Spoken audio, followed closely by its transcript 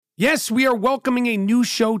Yes, we are welcoming a new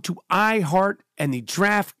show to iHeart and the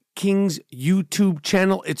DraftKings YouTube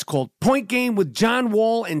channel. It's called Point Game with John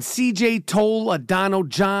Wall and CJ Toledano.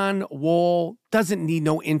 John Wall doesn't need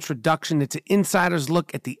no introduction. It's an insider's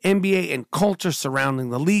look at the NBA and culture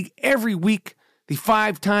surrounding the league. Every week, the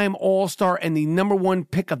five-time All-Star and the number one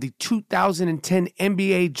pick of the 2010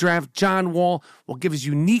 NBA Draft, John Wall, will give his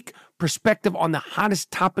unique perspective on the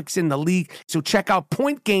hottest topics in the league. So check out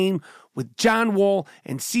Point Game with John Wall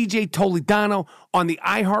and CJ Toledano on the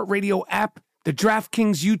iHeartRadio app, the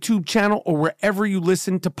DraftKings YouTube channel, or wherever you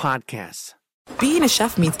listen to podcasts. Being a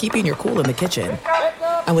chef means keeping your cool in the kitchen.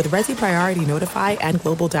 And with Resi Priority Notify and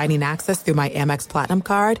Global Dining Access through my Amex Platinum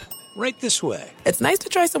card, right this way. It's nice to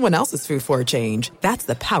try someone else's food for a change. That's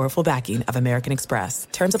the powerful backing of American Express.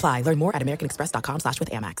 Terms apply. Learn more at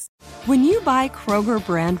americanexpress.com/withAmex. When you buy Kroger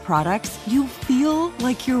brand products, you feel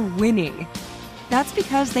like you're winning. That's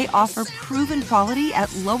because they offer proven quality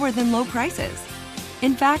at lower than low prices.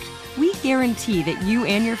 In fact, we guarantee that you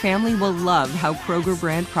and your family will love how Kroger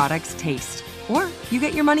brand products taste, or you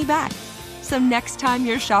get your money back. So next time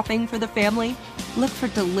you're shopping for the family, look for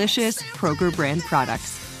delicious Kroger brand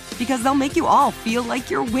products, because they'll make you all feel like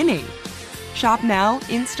you're winning. Shop now,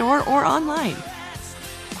 in-store, or online.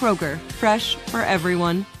 Kroger, fresh for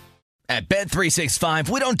everyone. At Bet365,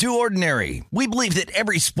 we don't do ordinary. We believe that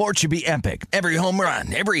every sport should be epic. Every home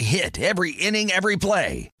run, every hit, every inning, every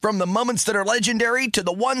play. From the moments that are legendary to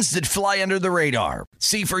the ones that fly under the radar.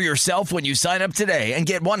 See for yourself when you sign up today and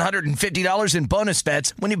get $150 in bonus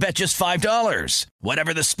bets when you bet just $5.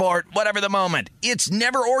 Whatever the sport, whatever the moment, it's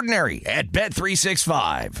never ordinary at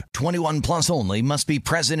Bet365. 21 plus only. Must be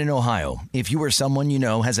present in Ohio. If you or someone you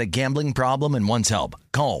know has a gambling problem and wants help,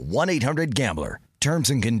 call 1-800-GAMBLER. Terms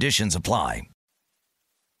and conditions apply.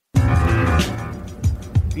 The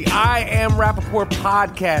I Am Rappaport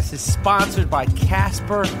podcast is sponsored by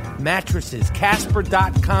Casper Mattresses.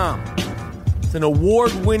 Casper.com. It's an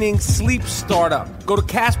award-winning sleep startup. Go to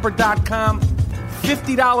Casper.com.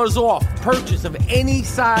 $50 off purchase of any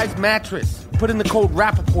size mattress. Put in the code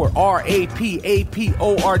Rappaport,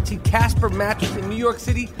 R-A-P-A-P-O-R-T. Casper Mattress in New York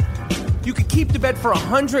City. You could keep the bed for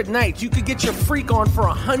 100 nights. You could get your freak on for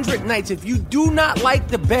 100 nights. If you do not like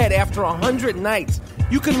the bed after 100 nights,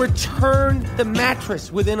 you can return the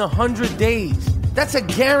mattress within 100 days. That's a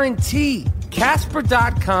guarantee.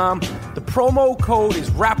 Casper.com. The promo code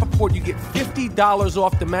is Rappaport. You get $50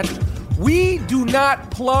 off the mattress. We do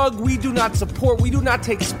not plug, we do not support, we do not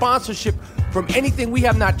take sponsorship from anything we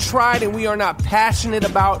have not tried and we are not passionate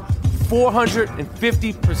about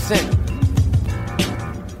 450%.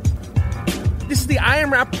 This is the I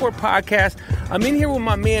Am Rappaport podcast. I'm in here with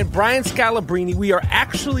my man, Brian Scalabrine. We are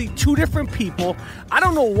actually two different people. I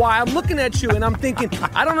don't know why. I'm looking at you and I'm thinking,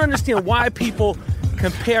 I don't understand why people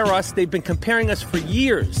compare us. They've been comparing us for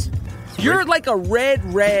years. You're like a red,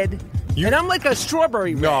 and I'm like a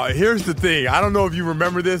strawberry red. No, here's the thing. I don't know if you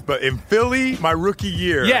remember this, but in Philly, my rookie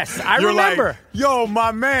year. Yes, I remember. Like, yo,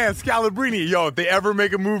 my man, Scalabrine. Yo, if they ever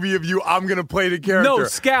make a movie of you, I'm going to play the character. No,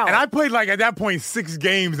 Scal. And I played, like, at that point, 6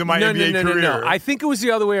 games in my NBA career. No. I think it was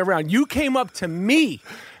the other way around. You came up to me,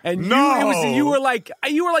 and you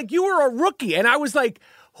were a rookie, and I was like,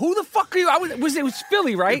 who the fuck are you? It was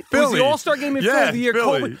Philly, right? Philly. It was the All-Star game in Philly the year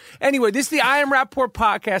Kobe. Anyway, this is the I Am Rappaport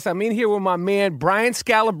podcast. I'm in here with my man, Brian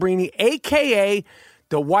Scalabrine, a.k.a.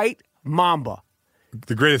 the White Mamba.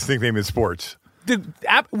 The greatest nickname in sports.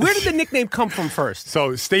 Where did the nickname come from first?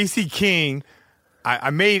 So, Stacey King, I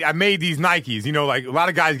made these Nikes. You know, like a lot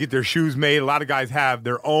of guys get their shoes made. A lot of guys have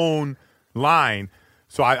their own line.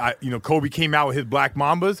 So, Kobe came out with his black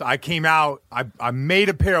Mambas. I came out, I made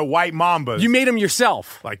a pair of white Mambas. You made them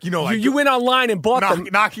yourself. You went online and bought them.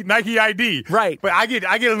 Nike ID. Right. But I get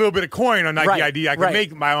a little bit of coin on Nike ID. I can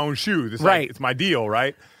make my own shoes. It's it's my deal,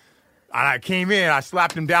 right? And I came in, I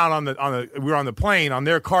slapped them down we were on the plane, on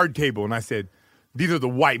their card table, and I said, these are the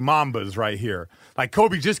white Mambas right here. Like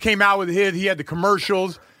Kobe just came out with his, he had the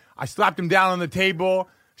commercials. I slapped him down on the table.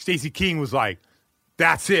 Stacey King was like,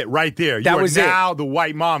 that's it right there. You are now the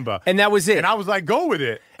White Mamba. And that was it. And I was like, go with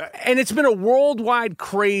it. And it's been a worldwide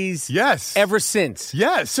craze ever since.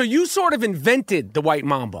 Yes. So you sort of invented the White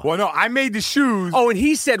Mamba. Well, no, I made the shoes. Oh, and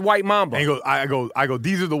he said White Mamba. And I go,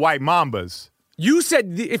 these are the White Mambas. You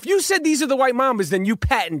said, if you said these are the White Mambas, then you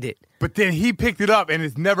patented it. But then he picked it up, and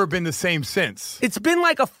it's never been the same since. It's been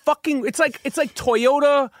like it's like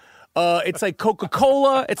Toyota. It's like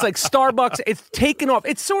Coca-Cola. It's like Starbucks. It's taken off.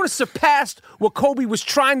 It's sort of surpassed what Kobe was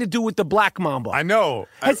trying to do with the Black Mamba. I know.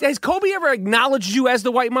 Has Kobe ever acknowledged you as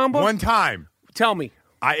the White Mamba? One time. Tell me.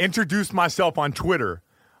 I introduced myself on Twitter.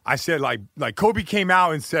 I said, like Kobe came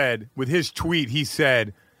out and said, with his tweet, he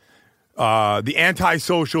said, The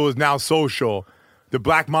anti-social is now social. The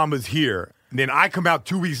Black Mamba's here. And then I come out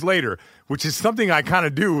 2 weeks later, which is something I kind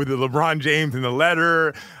of do with the LeBron James and the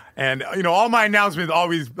letter. And, all my announcements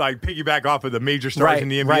always piggyback off of the major stars in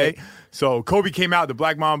the NBA. Right. So Kobe came out, the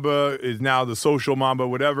Black Mamba is now the social Mamba,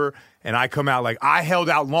 whatever. And I come out I held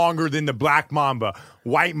out longer than the Black Mamba.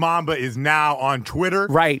 White Mamba is now on Twitter.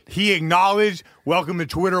 Right. He acknowledged, welcome to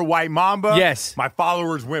Twitter, White Mamba. Yes. My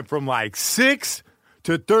followers went from 6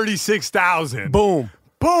 to 36,000. Boom.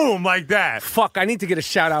 Boom, like that. Fuck, I need to get a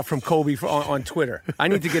shout-out from Kobe on Twitter. I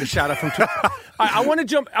need to get a shout-out from Twitter. I want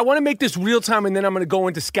to make this real time, and then I'm going to go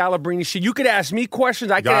into Scalabrine shit. You could ask me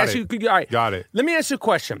questions. I can ask you. All right. Got it. Let me ask you a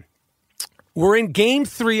question. We're in Game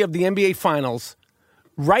 3 of the NBA Finals.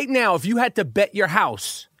 Right now, if you had to bet your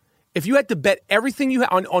house, if you had to bet everything you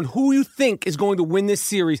have on who you think is going to win this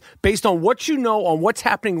series, based on what you know, on what's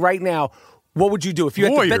happening right now, what would you do? If you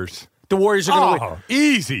had Warriors. to bet the Warriors are going to win.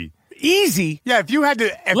 Easy. Easy? Yeah, if you had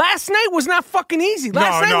to... Last night was not fucking easy.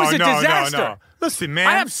 Last night was a disaster. No. Listen, man.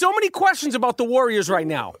 I have so many questions about the Warriors right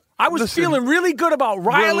now. I was feeling really good about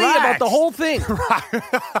Riley, about the whole thing.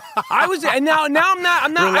 I was, and now I'm not.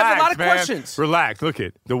 Relax, I have a lot of questions. Relax. Look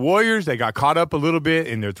at the Warriors. They got caught up a little bit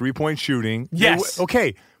in their 3-point shooting. Yes.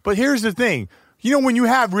 Okay, but here's the thing. When you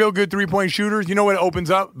have real good 3-point shooters, you know what opens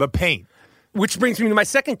up? The paint. Which brings me to my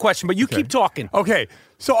second question, but you keep talking. Okay,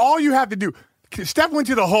 so all you have to do. Steph went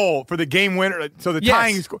to the hole for the game winner, so the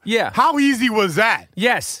tying score. Yeah. How easy was that?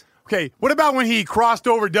 Yes. Okay, what about when he crossed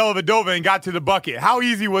over Dellavedova and got to the bucket? How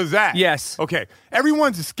easy was that? Yes. Okay,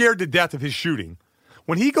 everyone's scared to death of his shooting.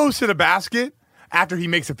 When he goes to the basket, after he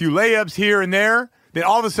makes a few layups here and there, then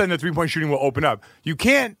all of a sudden the 3-point shooting will open up. You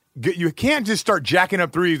can't just start jacking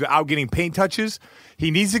up threes without getting paint touches. He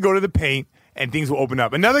needs to go to the paint, and things will open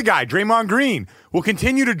up. Another guy, Draymond Green, will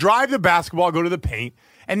continue to drive the basketball, go to the paint,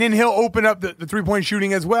 and then he'll open up the 3-point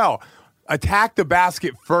shooting as well. Attack the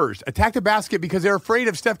basket first. Attack the basket because they're afraid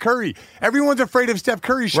of Steph Curry. Everyone's afraid of Steph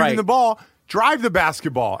Curry shooting the ball. Drive the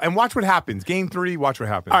basketball and watch what happens. Game 3, watch what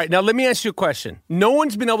happens. All right, now let me ask you a question. No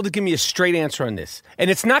one's been able to give me a straight answer on this. And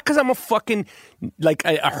it's not because I'm a fucking,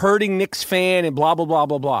 a hurting Knicks fan and blah, blah, blah,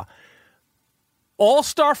 blah, blah.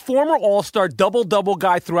 Former All-Star, double-double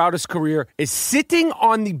guy throughout his career is sitting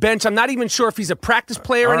on the bench. I'm not even sure if he's a practice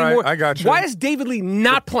player anymore. I got you. Why is David Lee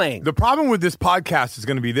not playing? The problem with this podcast is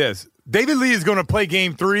going to be this. David Lee is going to play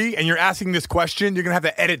Game 3, and you're asking this question. You're going to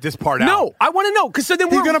have to edit this part out. No, I want to know because he's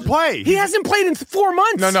going to play. He hasn't played in 4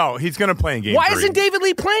 months. No, he's going to play in Game 3. Why isn't David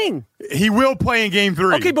Lee playing? He will play in Game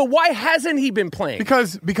 3. Okay, but why hasn't he been playing?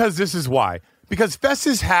 Because this is why. Because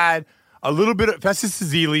Festus had a little bit of Festus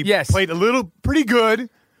Ezeli. Yes. Played pretty good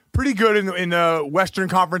in the Western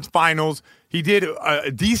Conference Finals. He did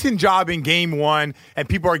a decent job in Game 1, and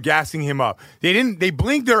people are gassing him up. They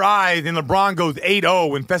blinked their eyes, and LeBron goes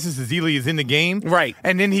 8-0 when Festus Ezeli is in the game. Right.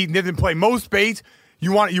 And then he didn't play. Mo Spates,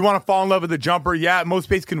 you want to fall in love with the jumper. Yeah, Mo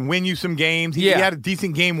Spates can win you some games. He had a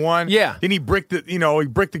decent Game 1. Yeah. Then he bricked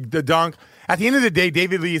the dunk. At the end of the day,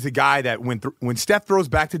 David Lee is a guy that when Steph throws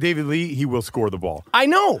back to David Lee, he will score the ball. I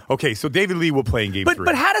know. Okay, so David Lee will play in Game 3.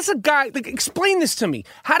 But how does a guy, explain this to me.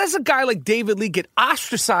 How does a guy like David Lee get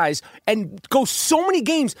ostracized and go so many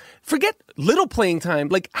games? Forget little playing time.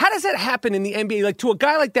 How does that happen in the NBA? To a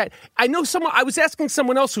guy like that, I was asking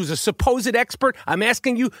someone else who's a supposed expert. I'm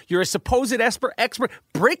asking you, you're a supposed expert.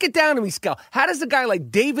 Break it down to me, Scal. How does a guy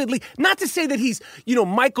like David Lee, not to say that he's,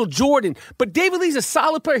 Michael Jordan, but David Lee's a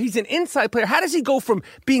solid player. He's an inside player. How does he go from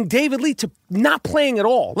being David Lee to not playing at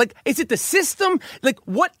all? Is it the system?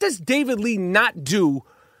 What does David Lee not do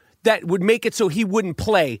that would make it so he wouldn't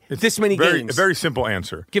play this many games? A very simple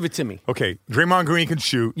answer. Give it to me. Okay, Draymond Green can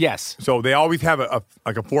shoot. Yes. So they always have a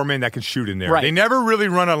 4-man that can shoot in there. Right. They never really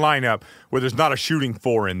run a lineup where there's not a shooting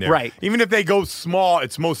 4 in there. Right. Even if they go small,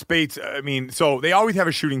 it's Mo Spates. So they always have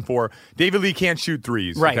a shooting 4. David Lee can't shoot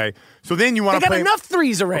threes. Right. Okay. So then you want to play. They got enough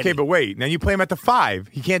threes already. Okay, but wait. Now you play him at the 5.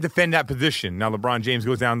 He can't defend that position. Now LeBron James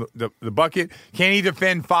goes down the bucket. Can he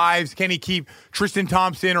defend 5s? Can he keep Tristan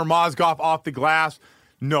Thompson or Mozgov off the glass?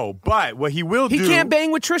 No, but what he will do... He can't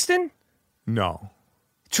bang with Tristan? No.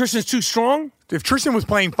 Tristan's too strong? If Tristan was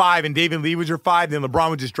playing 5 and David Lee was your 5, then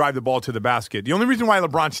LeBron would just drive the ball to the basket. The only reason why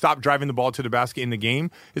LeBron stopped driving the ball to the basket in the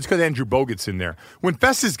game is because Andrew Bogut's in there. When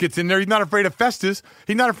Festus gets in there, he's not afraid of Festus.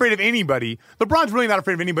 He's not afraid of anybody. LeBron's really not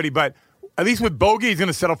afraid of anybody, but at least with Bogut, he's going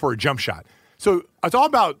to settle for a jump shot. So it's all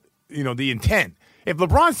about, the intent. If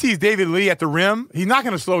LeBron sees David Lee at the rim, he's not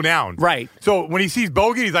going to slow down. Right. So when he sees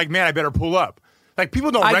Bogut, he's like, man, I better pull up. Like,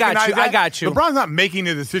 people don't recognize that. I got you. LeBron's not making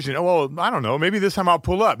a decision. Oh, well, I don't know. Maybe this time I'll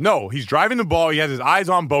pull up. No, he's driving the ball. He has his eyes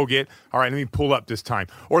on Bogut. All right, let me pull up this time.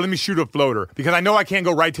 Or let me shoot a floater because I know I can't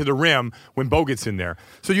go right to the rim when Bogut's in there.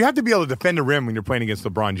 So you have to be able to defend the rim when you're playing against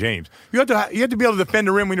LeBron James. You have to be able to defend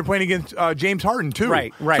the rim when you're playing against James Harden, too.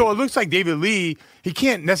 Right. So it looks like David Lee, he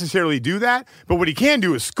can't necessarily do that, but what he can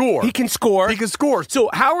do is score. He can score. So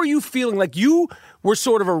how are you feeling? Like, you were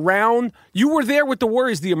sort of around, you were there with the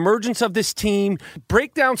Warriors, the emergence of this team.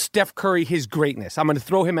 Break down Steph Curry, his greatness. I'm going to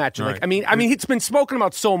throw him at you. Right. I mean, it's been spoken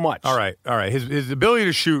about so much. All right. His ability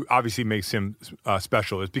to shoot obviously makes him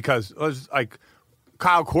special. It's because, like,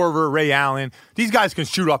 Kyle Korver, Ray Allen, these guys can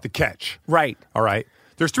shoot off the catch. Right. All right.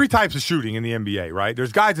 There's 3 types of shooting in the NBA, right?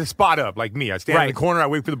 There's guys that spot up, like me. I stand in the corner, I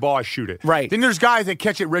wait for the ball, I shoot it. Right. Then there's guys that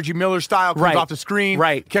catch it Reggie Miller style, comes off the screen,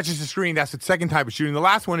 catches the screen. That's the second type of shooting. The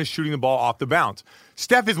last one is shooting the ball off the bounce.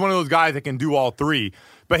 Steph is one of those guys that can do all 3.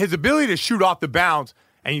 But his ability to shoot off the bounce,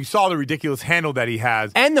 and you saw the ridiculous handle that he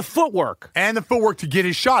has. And the footwork. To get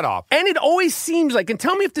his shot off. And it always seems like, and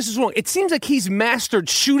tell me if this is wrong, it seems like he's mastered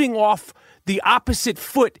shooting off the opposite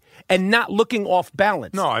foot and not looking off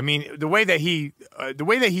balance. No, I mean, the way that he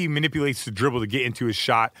manipulates the dribble to get into his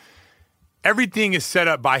shot, everything is set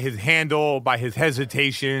up by his handle, by his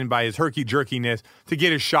hesitation, by his herky-jerkiness to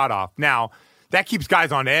get his shot off. Now, that keeps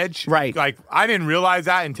guys on edge. Right. Like, I didn't realize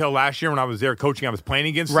that until last year when I was there coaching. I was playing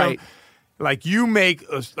against them. Like, you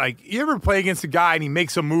ever play against a guy and he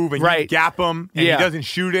makes a move and you gap him and he doesn't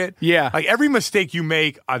shoot it? Yeah. Like, every mistake you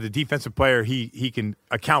make as a defensive player, he can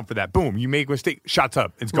account for that. Boom, you make a mistake, shots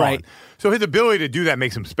up, it's gone. Right. So his ability to do that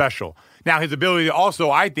makes him special. Now, his ability to also,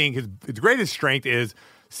 I think, his greatest strength is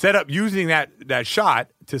set up using that shot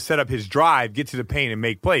to set up his drive, get to the paint, and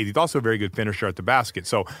make plays. He's also a very good finisher at the basket.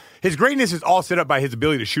 So his greatness is all set up by his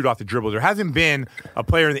ability to shoot off the dribble. There hasn't been a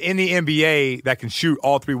player in the NBA that can shoot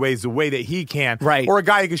all 3 ways the way that he can, or a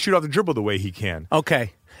guy who can shoot off the dribble the way he can.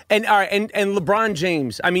 Okay. And all right, and LeBron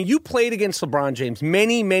James. I mean, you played against LeBron James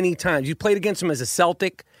many, many times. You played against him as a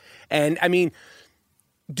Celtic, and I mean,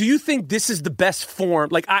 do you think this is the best form?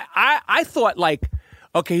 Like, I thought, like,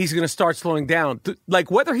 okay, he's going to start slowing down.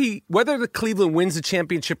 Like, whether the Cleveland wins the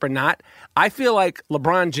championship or not, I feel like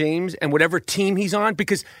LeBron James and whatever team he's on,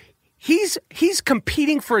 because he's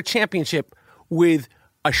competing for a championship with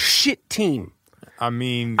a shit team. I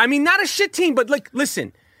mean, not a shit team, but, like,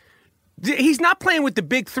 listen, he's not playing with the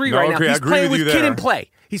big 3 right now. He's playing with kid and play.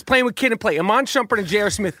 He's playing with kid and play. Iman Shumpert and J.R.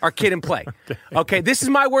 Smith are kid and play. Okay, this is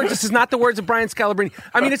my words. This is not the words of Brian Scalabrine.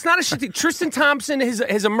 I mean, it's not a shit team. Tristan Thompson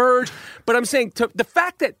has emerged, but I'm saying the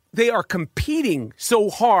fact that they are competing so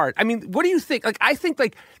hard. I mean, what do you think? Like, I think,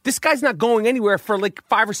 like, this guy's not going anywhere for, like,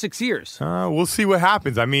 5 or 6 years. We'll see what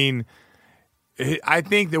happens. I mean, I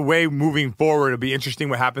think the way moving forward, it'll be interesting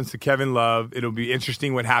what happens to Kevin Love. It'll be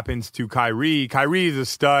interesting what happens to Kyrie. Kyrie is a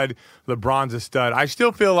stud. LeBron's a stud. I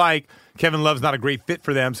still feel like Kevin Love's not a great fit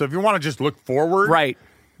for them. So if you want to just look forward,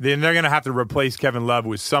 then they're going to have to replace Kevin Love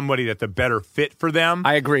with somebody that's a better fit for them.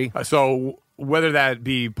 I agree. So whether that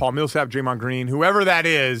be Paul Millsap, Draymond Green, whoever that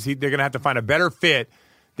is, they're going to have to find a better fit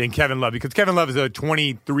than Kevin Love, because Kevin Love is a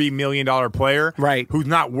 $23 million player, who's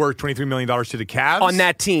not worth $23 million to the Cavs. On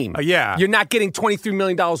that team. Yeah. You're not getting $23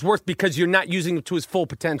 million worth because you're not using him to his full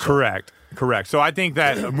potential. Correct. So I think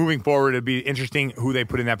that moving forward, it'd be interesting who they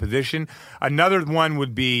put in that position. Another one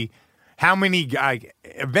would be how many guys.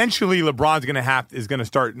 Eventually, LeBron's is going to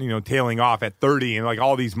start, tailing off at 30 and, like,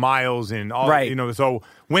 all these miles and all, so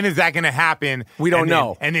when is that going to happen? We don't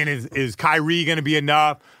know. And then is Kyrie going to be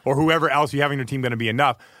enough, or whoever else you have in your team going to be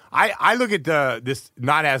enough? I look at this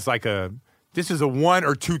not as like this is a 1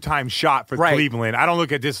 or 2 time shot for Cleveland. I don't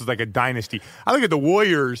look at this as like a dynasty. I look at the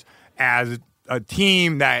Warriors as a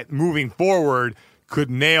team that moving forward could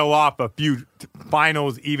nail off a few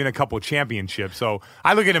finals, even a couple championships. So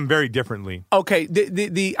I look at them very differently. Okay,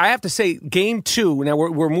 I have to say, Game 2. Now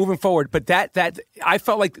we're moving forward, but that I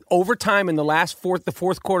felt like overtime in the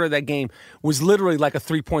fourth quarter of that game was literally like a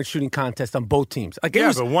 3-point shooting contest on both teams. Like,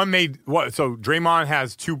 but one made what? So Draymond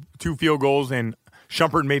has two field goals and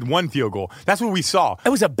Shumpert made 1 field goal. That's what we saw. It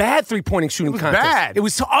was a bad 3-point shooting contest. Bad. It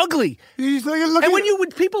was so ugly. And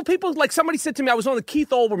when people like, somebody said to me, I was on the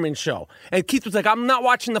Keith Olbermann show, and Keith was like, "I'm not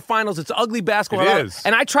watching the finals. It's ugly basketball." It is.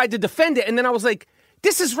 And I tried to defend it, and then I was like,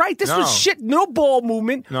 "This is right. This was shit. No ball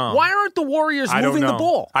movement. No. Why aren't the Warriors moving the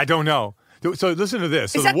ball?" I don't know. So listen to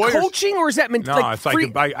this. Is that coaching, or is that meant? No, it's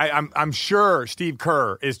like I'm sure Steve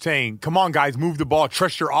Kerr is saying, "Come on, guys, move the ball.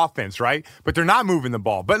 Trust your offense, right?" But they're not moving the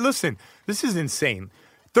ball. But listen, this is insane.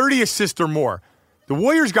 30 assists or more. The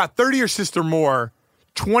Warriors got 30 assists or more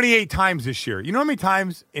 28 times this year. You know how many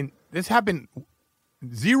times? This happened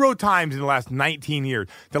 0 times in the last 19 years.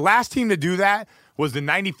 The last team to do that was the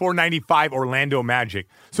 94-95 Orlando Magic.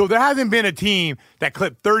 So there hasn't been a team that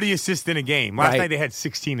clipped 30 assists in a game. Last night they had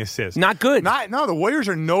 16 assists. Not good. No, the Warriors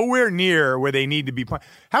are nowhere near where they need to be playing.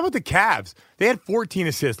 How about the Cavs? They had 14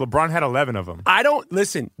 assists. LeBron had 11 of them.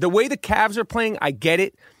 Listen, the way the Cavs are playing, I get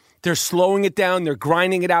it. They're slowing it down. They're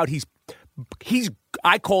grinding it out. He's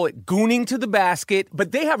I call it gooning to the basket,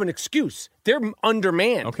 but they have an excuse. They're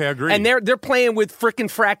undermanned. Okay, I agree. And they're playing with frickin'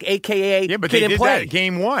 Frack, a.k.a. but Kid they and did Play. that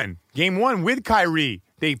Game 1. Game 1 with Kyrie.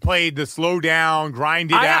 They played the slow down,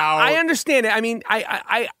 grind it out. I understand it. I mean,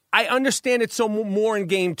 I understand it so more in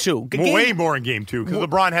Game 2. Way more in Game 2 because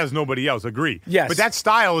LeBron has nobody else. Agree. Yes. But that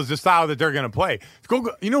style is the style that they're going to play.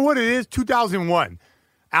 You know what it is? 2001.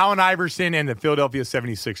 Allen Iverson and the Philadelphia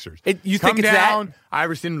 76ers. You think it's that?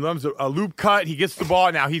 Iverson loves a loop cut. He gets the ball.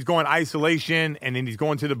 Now he's going isolation, and then he's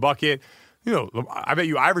going to the bucket. You know, I bet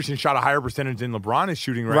you Iverson shot a higher percentage than LeBron is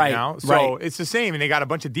shooting right now. So it's the same, and they got a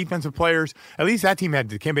bunch of defensive players. At least that team had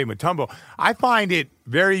Dikembe Mutombo. I find it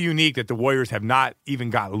very unique that the Warriors have not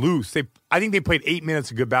even got loose. I think they played 8 minutes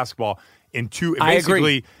of good basketball in two. I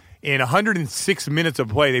agree. In 106 minutes of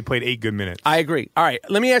play, they played 8 good minutes. I agree. All right,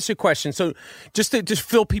 let me ask you a question. So just to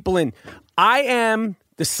fill people in, I am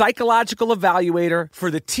the psychological evaluator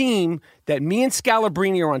for the team that me and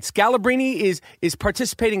Scalabrine are on. Scalabrine is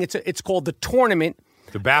participating. It's called the tournament.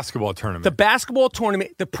 The basketball tournament. The basketball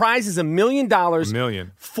tournament. The prize is $1 million. $1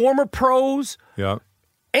 million. Former pros. Yeah.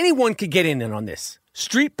 Anyone could get in on this.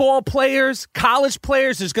 Street ball players, college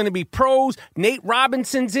players, there's going to be pros. Nate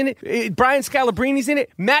Robinson's in it. Brian Scalabrine's in it.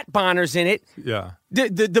 Matt Bonner's in it. Yeah.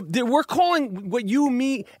 We're calling what you,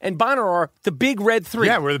 me, and Bonner are the Big Red Three.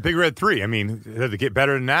 Yeah, we're the Big Red Three. I mean, does it get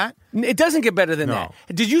better than that? It doesn't get better than that.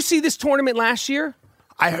 Did you see this tournament last year?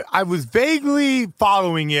 I was vaguely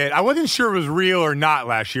following it. I wasn't sure it was real or not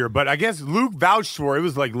last year, but I guess Luke vouched for it. It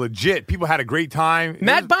was like legit. People had a great time.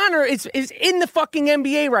 Matt Bonner is in the fucking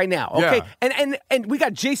NBA right now. Okay, yeah. And we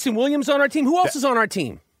got Jason Williams on our team. Who else is on our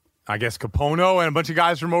team? I guess Capono and a bunch of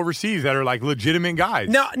guys from overseas that are like legitimate guys.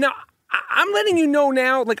 Now, I'm letting you know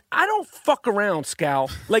now, like, I don't fuck around,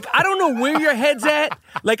 Scal. Like, I don't know where your head's at.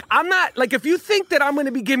 Like, I'm not, like, if you think that I'm going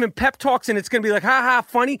to be giving pep talks and it's going to be like, ha,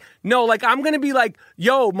 funny. No, like, I'm going to be like,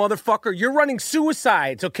 yo, motherfucker, you're running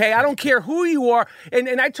suicides, okay? I don't care who you are.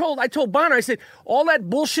 And I told Bonner, I said, all that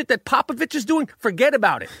bullshit that Popovich is doing, forget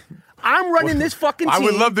about it. I'm running this fucking team. I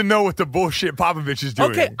would love to know what the bullshit Popovich is doing.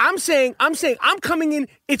 Okay, I'm saying I'm coming in.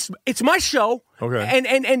 It's my show. Okay.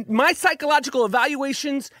 And my psychological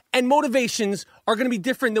evaluations and motivations are going to be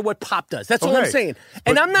different than what Pop does. That's all I'm saying.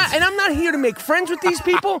 And I'm not here to make friends with these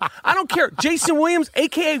people. I don't care. Jason Williams,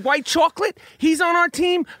 aka White Chocolate, he's on our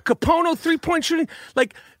team. Capono 3-point shooting.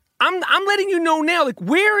 Like, I'm letting you know now. Like,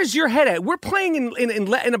 where is your head at? We're playing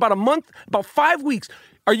in about a month, about 5 weeks.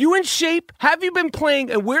 Are you in shape? Have you been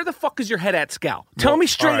playing? And where the fuck is your head at, Scal? Tell me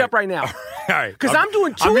straight up right now. All right. Because I'm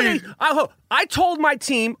doing two a days. I told my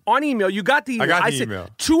team on email, you got the email. I said email.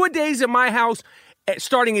 2 a days at my house,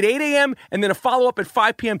 starting at 8 a.m., and then a follow-up at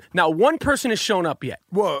 5 p.m. Now, one person has shown up yet.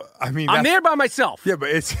 Well, I mean, I'm there by myself. Yeah, but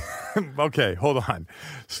it's okay. Hold on.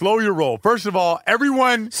 Slow your roll. First of all,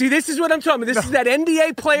 everyone. See, this is what I'm talking about. This is that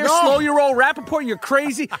NBA player, slow your roll. Rappaport, you're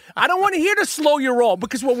crazy. I don't want to hear the slow your roll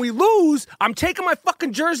because when we lose, I'm taking my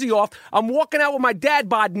fucking jersey off. I'm walking out with my dad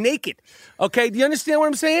bod naked. Okay, do you understand what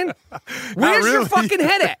I'm saying? Where's your fucking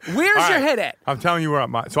head at? Where's your head at? I'm telling you where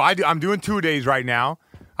I'm at. So I'm doing 2 days right now.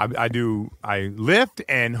 I lift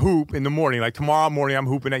and hoop in the morning. Like tomorrow morning, I'm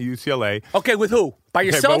hooping at UCLA. Okay, with who? By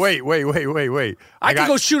yourself? But wait. I can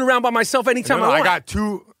go shoot around by myself anytime I want. I got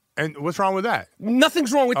 2. And what's wrong with that?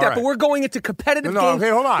 Nothing's wrong with that, but we're going into competitive games. Okay,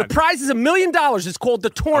 hold on. The prize is $1 million. It's called the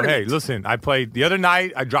tournament. Hey, listen, I played the other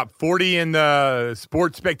night. I dropped 40 in the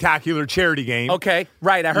Sports Spectacular charity game. Okay,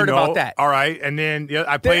 right. I heard about that. All right, and then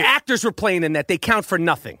I played. The actors were playing in that. They count for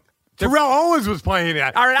nothing. Terrell Owens was playing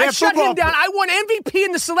that. All right, I shut him down. I won MVP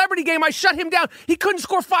in the celebrity game. I shut him down. He couldn't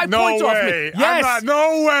score 5 points off me. Yes.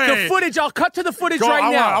 No way. The footage. I'll cut to the footage now.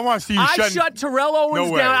 I want to see you shut Terrell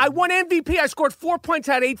Owens down. I won MVP. I scored 4 points,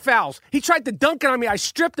 had 8 fouls. He tried to dunk it on me. I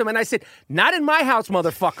stripped him, and I said, not in my house,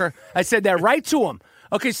 motherfucker. I said that right to him.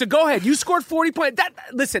 Okay, so go ahead. You scored 40 points.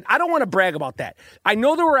 Listen, I don't want to brag about that. I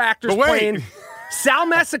know there were actors playing. Sal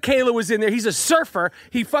Masekela was in there. He's a surfer.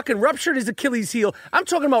 He fucking ruptured his Achilles heel. I'm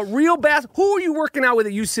talking about real basketball. Who are you working out with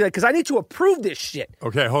at UCLA? Because I need to approve this shit.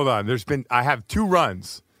 Okay, hold on. I have 2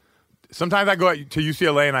 runs. Sometimes I go to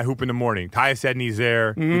UCLA and I hoop in the morning. Tyus Edney's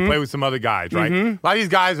there. We play with some other guys, right? A lot of these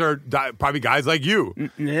guys are probably guys like you.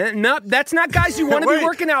 No, that's not guys you want to be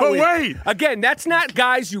working out with. Wait. Again, that's not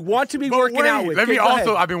guys you want to be working out with.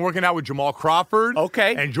 I've been working out with Jamal Crawford.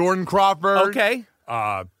 Okay. And Jordan Crawford. Okay.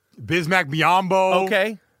 Bismack Biyombo.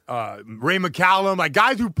 Okay. Ray McCallum, like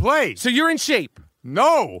guys who play. So you're in shape?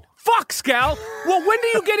 No. Fuck, Scal. Well, when do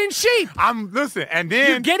you get in shape? Listen, and then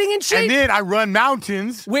you're getting in shape. And then I run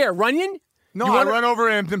mountains. Where, Runyon? No, I run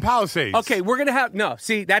over Hampton Palisades. Okay, we're going to have... No,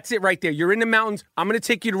 see, that's it right there. You're in the mountains. I'm going to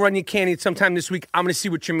take you to Runyon Canyon sometime this week. I'm going to see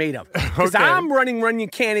what you're made of. Because I'm running Runyon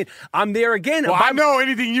Canyon. I'm there again. Well, I know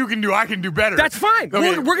anything you can do, I can do better. That's fine.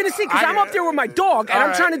 Okay. We're going to see, because I'm up there with my dog, and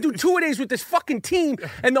I'm trying to do two-a-days with this fucking team.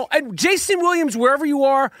 And Jason Williams, wherever you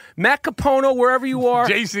are, Matt Capono, wherever you are.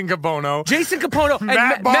 Jason Capono, and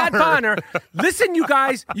Matt Bonner. Listen, you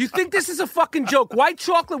guys, you think this is a fucking joke. White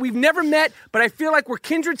Chocolate, we've never met, but I feel like we're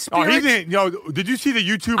kindred spirits. Did you see the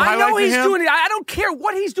YouTube highlights? I know he's doing it. I don't care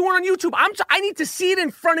what he's doing on YouTube. I need to see it in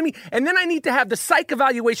front of me, and then I need to have the psych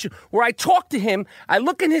evaluation where I talk to him, I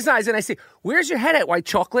look in his eyes, and I say, where's your head at, White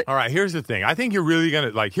Chocolate? All right, here's the thing. I think you're really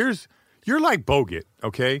going to, you're like Bogut,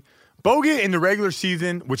 okay? Bogut in the regular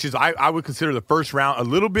season, which is, I would consider the first round a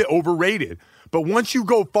little bit overrated. But once you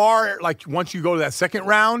go far, once you go to that second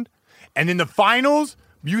round, and in the finals,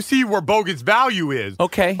 you see where Bogut's value is.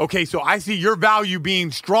 Okay. Okay, so I see your value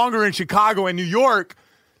being stronger in Chicago and New York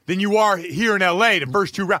than you are here in L.A., the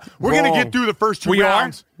first two rounds. We're going to get through the first two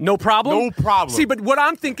rounds. No problem? No problem. See, but what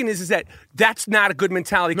I'm thinking is that that's not a good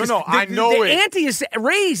mentality. No, I know the ante is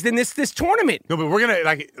raised in this tournament. No, but we're going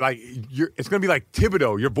to, it's going to be like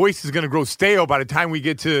Thibodeau. Your voice is going to grow stale by the time we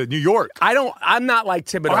get to New York. I'm not like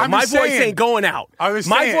Thibodeau. My voice ain't going out.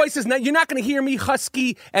 My voice is not, you're not going to hear me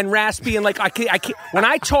husky and raspy and I can't. When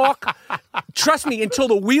I talk, trust me, until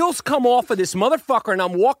the wheels come off of this motherfucker and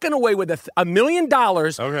I'm walking away with $1 million,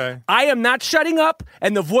 okay, I am not shutting up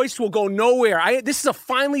and the voice will go nowhere. This is a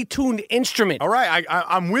finely tuned instrument. All right,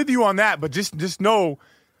 I'm with you on that, but just know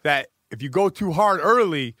that if you go too hard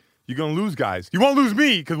early, you're going to lose guys. You won't lose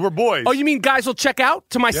me because we're boys. Oh, you mean guys will check out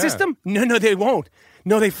to my system? No, they won't.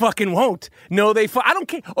 No, they fucking won't. No, I don't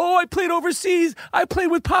care. Oh, I played overseas. I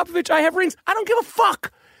played with Popovich. I have rings. I don't give a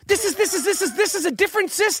fuck. This is a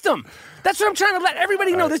different system. That's what I'm trying to let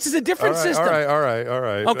everybody know. This is a different system. All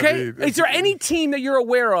right. Okay? Is there any team that you're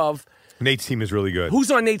aware of? Nate's team is really good.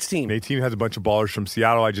 Who's on Nate's team? Nate's team has a bunch of ballers from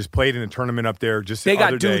Seattle. I just played in a tournament up there just the other day.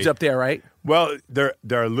 They got dudes up there, right? Well, they're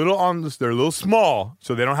a little small,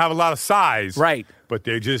 so they don't have a lot of size. Right. But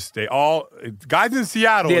guys in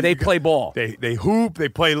Seattle. Yeah, they play ball. They hoop. They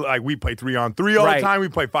play like we play 3-on-3 all the time. We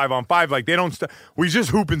play 5-on-5. Like they don't. We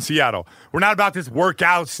just hoop in Seattle. We're not about this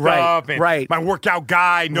workout stuff. Right. My workout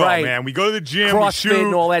guy. No, man. We go to the gym. CrossFit we shoot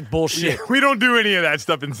and all that bullshit. We don't do any of that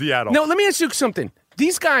stuff in Seattle. No, let me ask you something.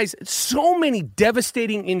 These guys, so many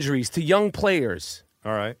devastating injuries to young players.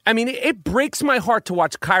 All right. I mean, it breaks my heart to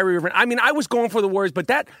watch Kyrie Irving. I mean, I was going for the Warriors, but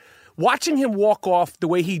watching him walk off the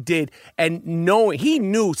way he did and he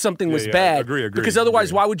knew something was bad. Agree. Because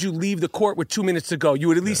otherwise, why would you leave the court with 2 minutes to go? You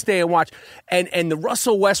would at least stay and watch. And the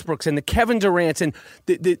Russell Westbrooks and the Kevin Durants and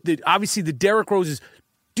obviously the Derrick Roses.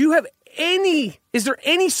 Is there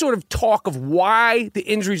any sort of talk of why the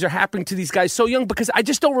injuries are happening to these guys so young? Because I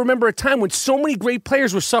just don't remember a time when so many great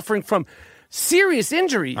players were suffering from serious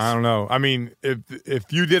injuries. I don't know. I mean,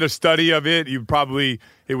 if you did a study of it,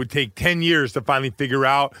 it would take 10 years to finally figure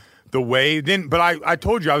out the way. But I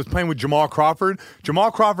told you I was playing with Jamal Crawford.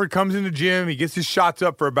 Jamal Crawford comes in the gym, he gets his shots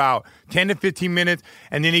up for about 10 to 15 minutes,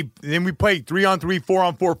 and then we play 3-on-3,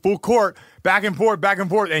 4-on-4, full court, back and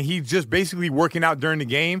forth, and he's just basically working out during the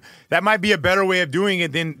game. That might be a better way of doing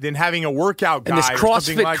it than having a workout guy. And this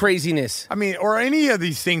CrossFit craziness. I mean, or any of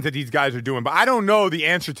these things that these guys are doing. But I don't know the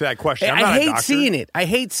answer to that question. I hate seeing it.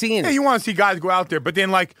 Yeah, you want to see guys go out there, but then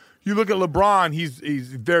you look at LeBron, he's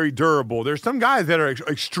very durable. There's some guys that are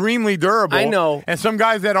extremely durable. I know. And some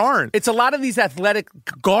guys that aren't. It's a lot of these athletic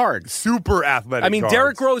guards. Super athletic guards.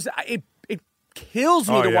 Derrick Rose, it kills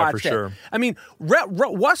me to watch that. Sure. I mean,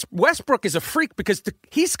 Westbrook is a freak because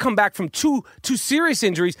he's come back from two serious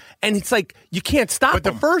injuries, and it's like you can't stop him.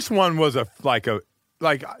 But the first one was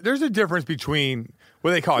there's a difference between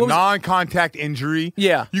what they call a non-contact injury.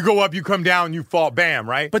 Yeah. You go up, you come down, you fall, bam,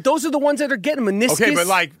 right? But those are the ones that are getting meniscus. Okay,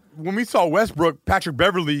 but when we saw Westbrook, Patrick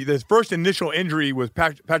Beverley, his first initial injury was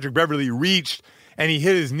Patrick Beverley reached and he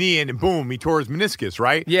hit his knee and boom, he tore his meniscus,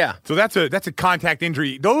 right? Yeah. So that's a contact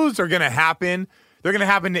injury. Those are going to happen. They're going to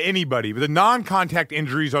happen to anybody. But the non-contact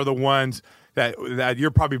injuries are the ones that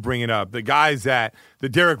you're probably bringing up. The guys that the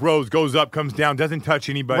Derrick Rose goes up, comes down, doesn't touch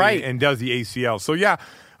anybody, and does the ACL. So yeah.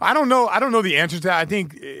 I don't know the answer to that. I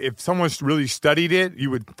think if someone's really studied it, you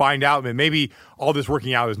would find out that maybe all this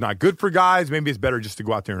working out is not good for guys. Maybe it's better just to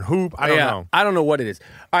go out there and hoop. I don't know. I don't know what it is.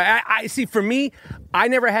 I see. For me, I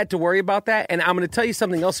never had to worry about that. And I'm going to tell you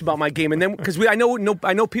something else about my game. And then because I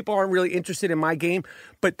know people aren't really interested in my game,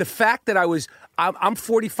 but the fact that I'm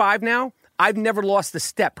 45 now. I've never lost a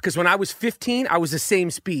step because when I was 15, I was the same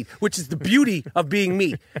speed, which is the beauty of being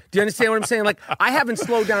me. Do you understand what I'm saying? Like, I haven't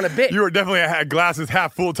slowed down a bit. You were definitely a glasses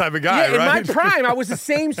half full type of guy, right? In my prime, I was the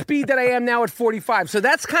same speed that I am now at 45. So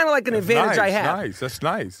that's kind of like an advantage I have. That's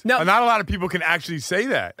nice. Now, not a lot of people can actually say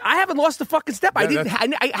that. I haven't lost a fucking step.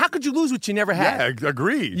 How could you lose what you never had? Yeah,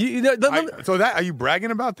 agreed. So are you bragging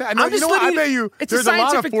about that? No, I bet you there's a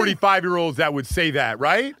lot of 45-years that would say that,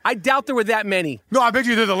 right? I doubt there were that many. No, I bet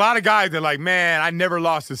you there's a lot of guys that are like, man, I never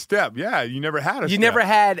lost a step. Yeah, you never had a step. You never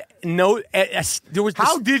had there was.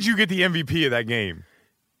 How did you get the MVP of that game?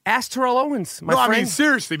 Ask Terrell Owens, my friend. I mean,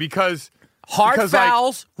 seriously, because hard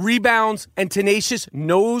fouls, rebounds, and tenacious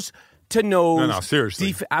nose to nose. No, seriously.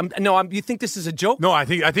 You think this is a joke? No, I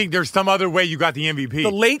think there's some other way you got the MVP. The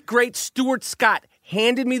late great Stuart Scott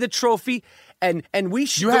handed me the trophy, and we.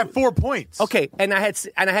 You had 4 points. Okay, and I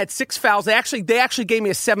had 6 fouls. They actually gave me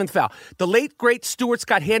a 7th foul. The late great Stuart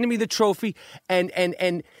Scott handed me the trophy, and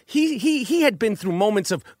he had been through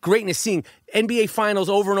moments of greatness, seeing NBA Finals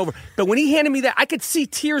over and over. But when he handed me that, I could see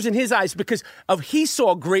tears in his eyes because he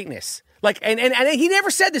saw greatness. Like and he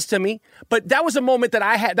never said this to me, but that was a moment that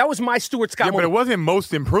I had. That was my Stuart Scott moment. But it wasn't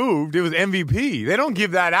most improved. It was MVP. They don't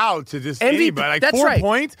give that out to just MVP, anybody. Like that's 4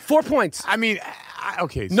 points? 4 points. I mean,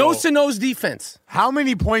 okay. So nose-to-nose defense. How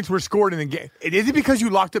many points were scored in the game? Is it because you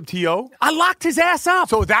locked up T.O.? I locked his ass up.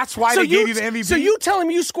 So that's why they gave you the MVP? So you telling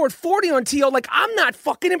me you scored 40 on T.O.? Like, I'm not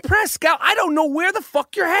fucking impressed, Scout. I don't know where the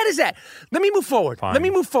fuck your head is at. Let me move forward. Fine.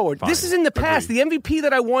 This is in the past. Agreed. The MVP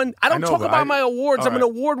that I won. I don't talk about my awards. I'm an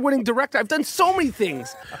award-winning director. I've done so many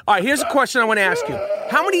things. All right, here's a question I want to ask you.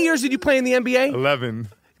 How many years did you play in the NBA? 11.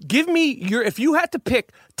 Give me if you had to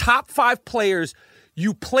pick top 5 players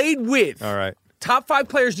you played with. All right. Top 5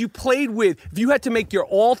 players you played with. If you had to make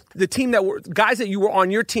the team that were guys that you were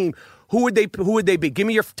on your team, who would they be? Give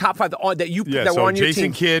me your top 5 that were on your team.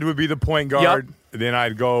 Jason Kidd would be the point guard. Yep. Then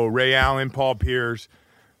I'd go Ray Allen, Paul Pierce,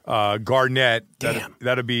 Garnett. Damn.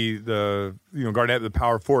 That'd be the Garnett, the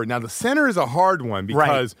power forward. Now the center is a hard one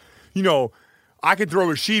because I could throw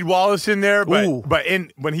Rasheed Wallace in there, but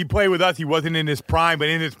when he played with us, he wasn't in his prime. But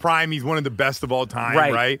in his prime, he's one of the best of all time,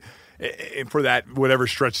 right? For that, whatever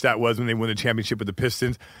stretch that was when they won the championship with the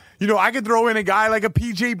Pistons. I could throw in a guy like a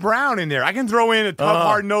P.J. Brown in there. I can throw in a tough,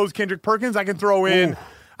 hard-nosed Kendrick Perkins. I can throw in,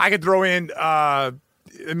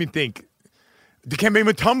 let me think, Dikembe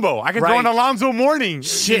Mutombo. I can throw in Alonzo Mourning.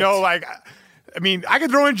 Shit. I could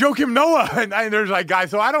throw in Joakim Noah. And there's guys.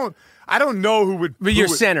 So I don't know who would. But you're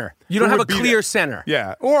center. You don't have a clear center.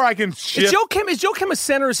 Yeah, or I can shift. Is Joakim a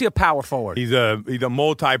center or is he a power forward? He's a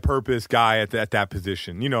multi-purpose guy at that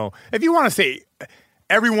position. If you want to say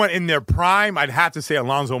everyone in their prime, I'd have to say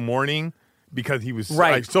Alonzo Mourning because he was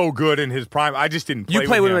so good in his prime. I just didn't play with him. You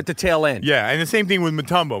play with him at the tail end. Yeah, and the same thing with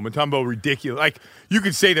Mutombo. Mutombo, ridiculous. You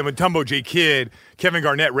could say that Mutombo, Jay Kidd, Kevin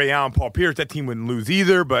Garnett, Ray Allen, Paul Pierce, that team wouldn't lose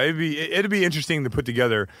either, but it'd be interesting to put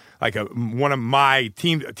together one of my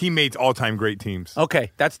teammates' all-time great teams.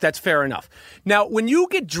 Okay, that's fair enough. Now, when you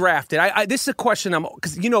get drafted, this is a question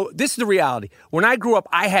because this is the reality. When I grew up,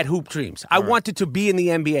 I had hoop dreams. I wanted to be in the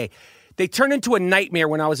NBA. They turned into a nightmare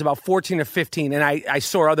when I was about 14 or 15, and I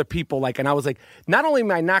saw other people and I was like, not only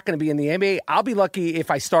am I not going to be in the NBA, I'll be lucky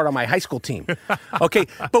if I start on my high school team. Okay,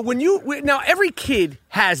 but now every kid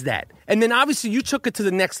has that, and then obviously you took it to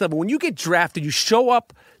the next level. When you get drafted, you show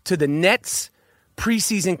up to the Nets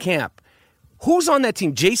preseason camp. Who's on that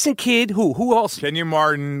team? Jason Kidd. Who else? Kenyon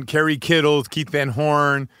Martin, Kerry Kittles, Keith Van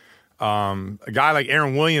Horn. A guy like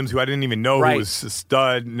Aaron Williams, who I didn't even know who was a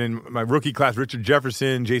stud. And then my rookie class, Richard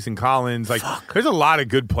Jefferson, Jason Collins. There's a lot of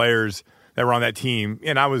good players that were on that team,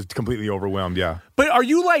 and I was completely overwhelmed, yeah. But are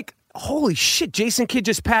you holy shit, Jason Kidd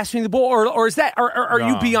just passed me the ball, or is that, or are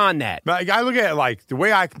you beyond that? I look at it the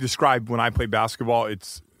way I describe when I play basketball,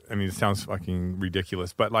 it sounds fucking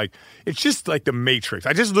ridiculous, but it's just like the Matrix.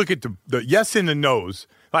 I just look at the yes and the no's.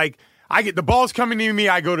 I get the ball's coming to me,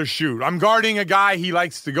 I go to shoot. I'm guarding a guy, he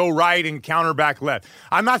likes to go right and counter back left.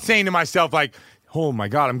 I'm not saying to myself oh my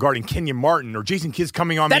God, I'm guarding Kenyon Martin or Jason Kidd's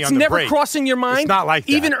coming on me on the break. That's never crossing your mind? It's not like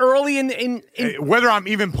that. Even early in whether I'm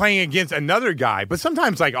even playing against another guy, but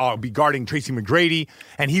sometimes I'll be guarding Tracy McGrady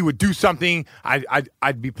and he would do something.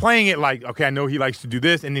 I'd be playing it okay, I know he likes to do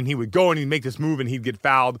this, and then he would go and he'd make this move and he'd get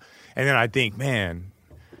fouled. And then I'd think, man,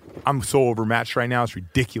 I'm so overmatched right now, it's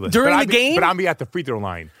ridiculous. During the game? But I'll be at the free throw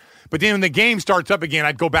line. But then when the game starts up again,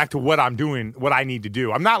 I'd go back to what I'm doing, what I need to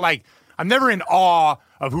do. I'm not I'm never in awe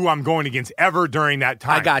of who I'm going against ever during that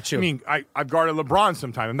time. I got you. I mean, I've guarded LeBron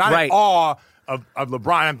sometimes. I'm not in awe of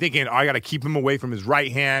LeBron. I'm thinking, I got to keep him away from his right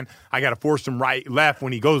hand. I got to force him left.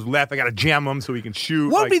 When he goes left, I got to jam him so he can shoot.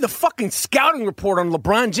 What would be the fucking scouting report on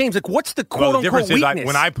LeBron James? Like, what's the quote-unquote weakness?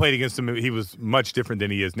 When I played against him, he was much different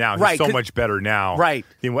than he is now. He's right, so much better now. Right.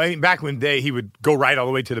 Back when he would go right all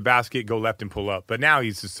the way to the basket, go left and pull up. But now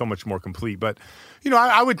he's just so much more complete. But,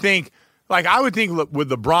 I would think, with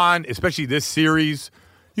LeBron, especially this series,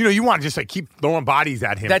 you want to just keep throwing bodies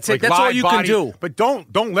at him. That's it. That's all you can do. But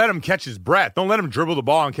don't let him catch his breath. Don't let him dribble the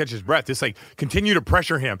ball and catch his breath. Just continue to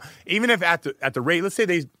pressure him. Even if at the rate, let's say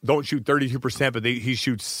they don't shoot 32%, but he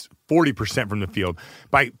shoots 40% from the field.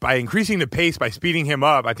 By increasing the pace, by speeding him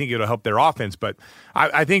up, I think it'll help their offense. But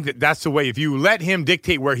I think that's the way. If you let him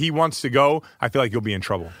dictate where he wants to go, I feel like you'll be in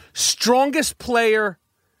trouble. Strongest player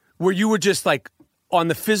where you were just on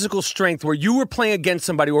the physical strength, where you were playing against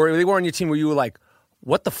somebody, or they were on your team where you were like,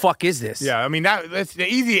 what the fuck is this? Yeah, I mean, that's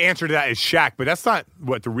the easy answer to that is Shaq, but that's not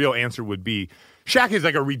what the real answer would be. Shaq is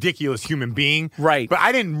a ridiculous human being. Right. But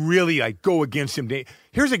I didn't really go against him.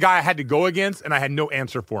 Here's a guy I had to go against, and I had no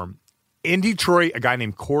answer for him. In Detroit, a guy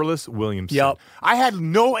named Corliss Williamson. Yep. I had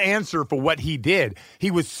no answer for what he did. He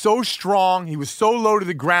was so strong. He was so low to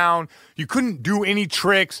the ground. You couldn't do any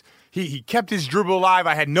tricks. He kept his dribble alive.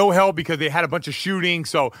 I had no help because they had a bunch of shooting.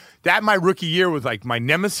 So my rookie year was my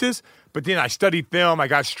nemesis. But then I studied film, I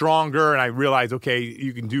got stronger, and I realized, okay,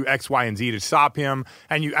 you can do X, Y, and Z to stop him,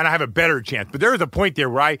 and I have a better chance. But there was a point there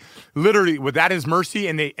where I literally, was at his mercy,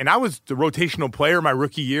 and I was the rotational player my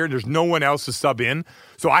rookie year. There's no one else to sub in,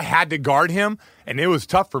 so I had to guard him, and it was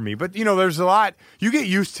tough for me. But, there's a lot. You get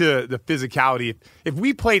used to the physicality. If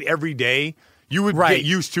we played every day, you would get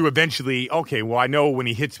used to eventually, okay, well, I know when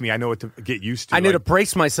he hits me, I know what to get used to. I need to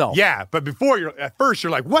brace myself. Yeah, but at first, you're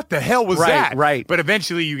like, what the hell was that? Right. But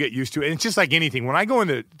eventually you get used to it. And it's just like anything. When I go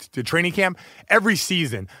into training camp, every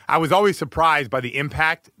season, I was always surprised by the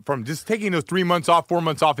impact from just taking those 3 months off, 4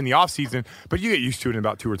 months off in the offseason, but you get used to it in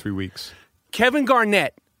about 2 or 3 weeks. Kevin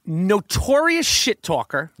Garnett, notorious shit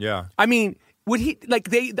talker. Yeah. I mean,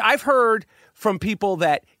 I've heard from people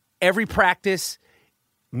that every practice,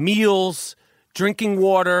 meals, drinking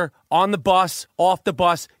water, on the bus, off the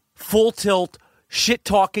bus, full tilt, shit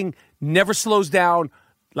talking, never slows down.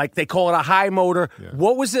 They call it a high motor. Yeah.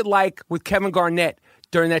 What was it like with Kevin Garnett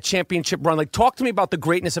during that championship run? Talk to me about the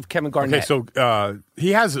greatness of Kevin Garnett. Okay, so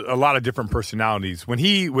he has a lot of different personalities. When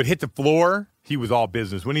he would hit the floor, he was all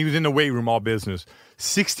business. When he was in the weight room, all business.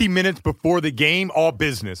 60 minutes before the game, all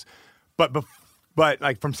business. But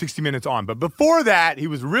from 60 minutes on. But before that, he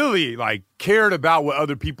was really cared about what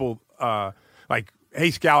other people hey,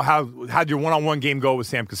 Scout, how'd your one-on-one game go with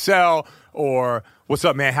Sam Cassell? Or, what's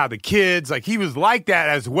up, man, how the kids? He was like that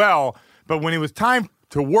as well. But when it was time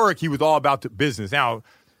to work, he was all about the business. Now,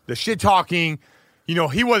 the shit-talking,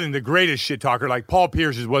 he wasn't the greatest shit-talker. Paul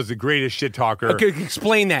Pierce was the greatest shit-talker. Okay,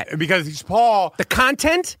 explain that. Because he's Paul. The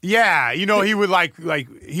content? Yeah, he would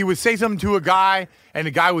he would say something to a guy, and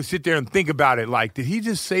the guy would sit there and think about it. Did he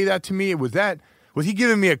just say that to me? Was he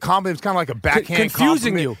giving me a compliment? It's kind of like a backhand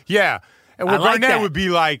confusing compliment. You. Yeah. And what Garnett would be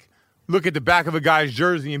look at the back of a guy's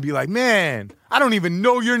jersey and be like, man, I don't even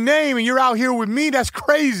know your name, and you're out here with me? That's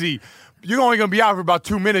crazy. You're only going to be out for about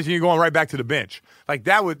 2 minutes, and you're going right back to the bench.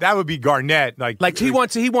 That would be Garnett.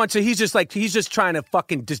 He's just trying to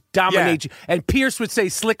fucking just dominate you. And Pierce would say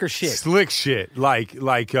slicker shit. Slick shit.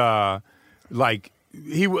 This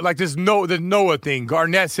Noah thing.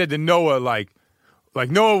 Garnett said to Noah,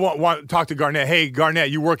 Noah want to talk to Garnett. Hey,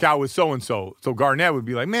 Garnett, you work out with so-and-so. So Garnett would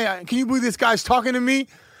be like, man, can you believe this guy's talking to me?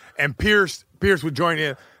 And Pierce would join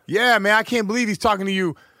in. Yeah, man, I can't believe he's talking to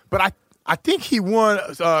you. But I think he won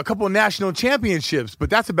a couple of national championships, but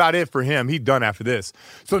that's about it for him. He's done after this.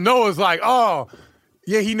 So Noah's like, oh,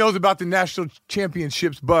 yeah, he knows about the national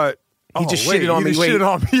championships, but he just shitted on me. Shitted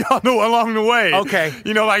on me along the way. Okay.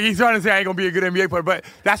 He's trying to say I ain't going to be a good NBA player, but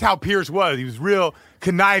that's how Pierce was. He was real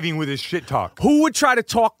conniving with his shit talk. Who would try to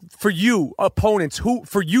talk for you, opponents? Who,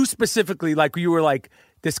 for you specifically, you were like,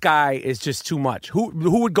 this guy is just too much. Who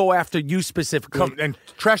would go after you specifically? Come and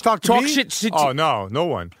trash talk to me? Shit. Oh, no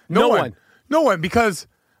one. No one, because,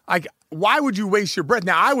 why would you waste your breath?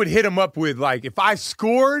 Now, I would hit him up with, if I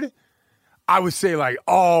scored, I would say,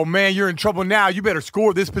 oh, man, you're in trouble now. You better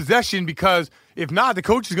score this possession because if not, the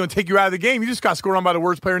coach is going to take you out of the game. You just got scored on by the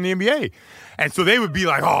worst player in the NBA. And so they would be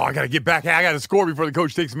like, oh, I got to get back. I got to score before the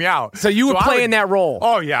coach takes me out. So you would play in that role.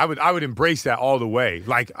 Oh, yeah, I would embrace that all the way.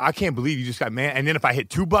 I can't believe you just got, man. And then if I hit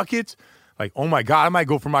 2 buckets, like, oh my God, I might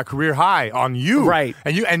go for my career high on you. Right.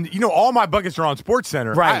 And all my buckets are on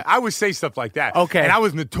SportsCenter. Right. I would say stuff like that. Okay. And I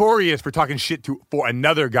was notorious for talking shit for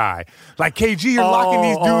another guy. Like, KG, you're locking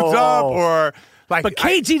these dudes up, or like. But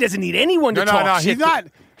KG doesn't need anyone to talk shit. He's not.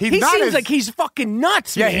 He seems like he's fucking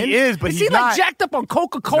nuts, man. Yeah, he is, but is he's he like not, jacked up on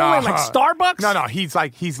Coca-Cola and like Starbucks? No,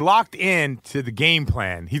 he's locked in to the game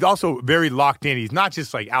plan. He's also very locked in. He's not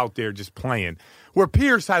just like out there just playing. Where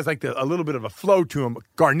Pierce has like a little bit of a flow to him.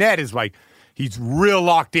 Garnett is like, he's real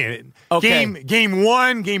locked in. Okay. Game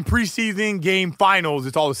one, game preseason, game finals,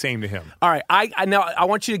 it's all the same to him. All right, I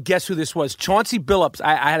want you to guess who this was. Chauncey Billups.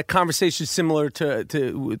 I had a conversation similar to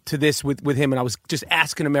this with him, and I was just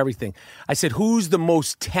asking him everything. I said, who's the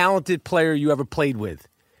most talented player you ever played with?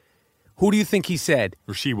 Who do you think he said?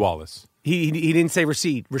 Rasheed Wallace. He didn't say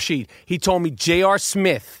Rasheed. He told me J.R.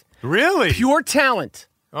 Smith. Really? Pure talent.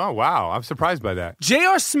 Oh, wow. I'm surprised by that.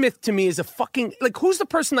 J.R. Smith, to me, is a fucking... Like, who's the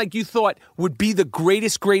person, like, you thought would be the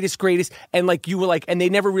greatest, and, like, you were like... And they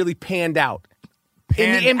never really panned out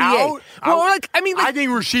in the NBA. Out? Well, I think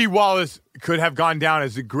Rasheed Wallace could have gone down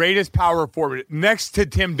as the greatest power forward next to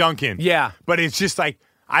Tim Duncan. Yeah. But it's just like...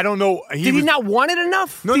 I don't know. Did he not want it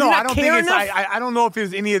enough? No, I don't think it's... I don't know if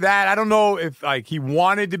it's any of that. I don't know if, like, he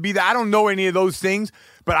wanted to be that. I don't know any of those things.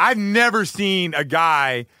 But I've never seen a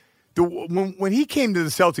guy... When he came to the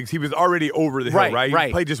Celtics, he was already over the hill, right?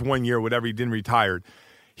 He played just 1 year, whatever. He didn't retire.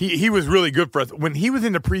 He was really good for us. When he was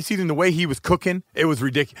in the preseason, the way he was cooking, it was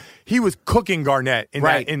ridiculous. He was cooking Garnett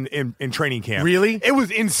in training camp. Really? It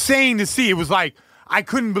was insane to see. It was like, I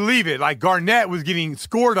couldn't believe it. Like, Garnett was getting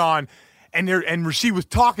scored on, and Rasheed was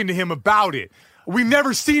talking to him about it. We've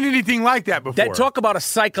never seen anything like that before. That talk about a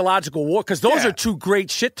psychological war, because those are two great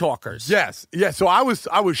shit talkers. Yes. Yeah. So I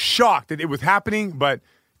was shocked that it was happening, but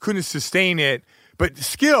couldn't sustain it. But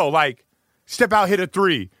skill, like, step out, hit a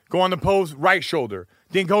three, go on the post, right shoulder,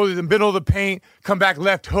 then go to the middle of the paint, come back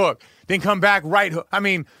left hook, then come back right hook. I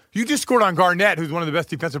mean, you just scored on Garnett, who's one of the best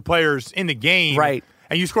defensive players in the game. Right.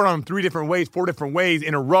 And you scored on him 4 different ways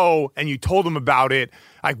in a row, and you told him about it.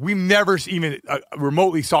 Like, we never even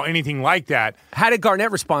remotely saw anything like that. How did Garnett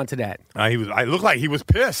respond to that? I looked like he was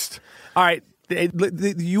pissed. All right.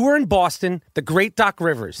 You were in Boston, the great Doc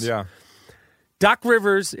Rivers. Yeah. Doc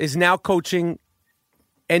Rivers is now coaching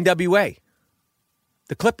NWA,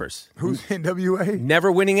 the Clippers. Who's NWA?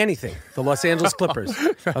 Never winning anything. The Los Angeles Clippers.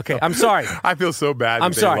 Okay, I'm sorry. I feel so bad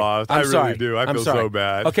I'm that sorry. they lost. I'm I sorry. really do. I feel sorry. so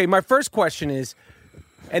bad. Okay, my first question is,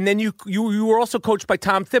 and then you were also coached by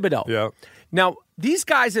Tom Thibodeau. Yeah. Now, these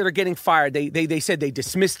guys that are getting fired, they said they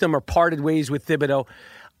dismissed them or parted ways with Thibodeau.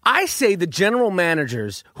 I say the general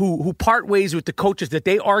managers who part ways with the coaches that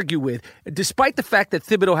they argue with, despite the fact that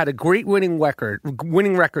Thibodeau had a great winning record,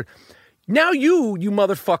 now you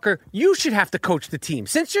motherfucker, you should have to coach the team.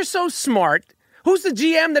 Since you're so smart, who's the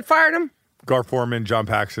GM that fired him? Gar Forman, John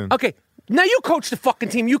Paxson. Okay, now you coach the fucking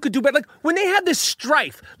team. You could do better. Like, when they had this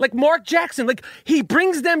strife, like Mark Jackson, like, he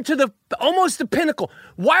brings them to almost the pinnacle.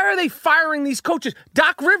 Why are they firing these coaches?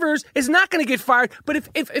 Doc Rivers is not going to get fired, but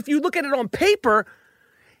if you look at it on paper,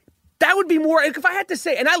 that would be more, if I had to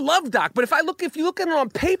say, and I love Doc, but if you look at it on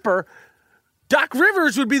paper, Doc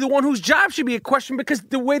Rivers would be the one whose job should be a question because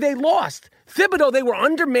the way they lost. Thibodeau, they were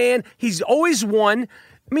undermanned. He's always won.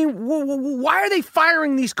 I mean, why are they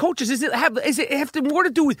firing these coaches? Does it have more to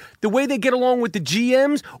do with the way they get along with the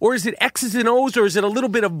GMs, or is it X's and O's, or is it a little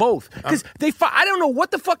bit of both? Because I don't know what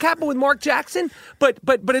the fuck happened with Mark Jackson, but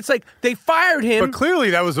it's like they fired him. But clearly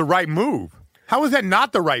that was the right move. How is that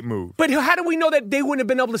not the right move? But how do we know that they wouldn't have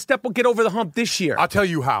been able to get over the hump this year? I'll tell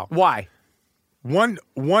you how. Why? One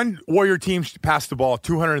Warrior team passed the ball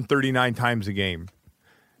 239 times a game.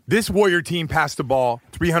 This Warrior team passed the ball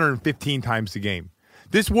 315 times a game.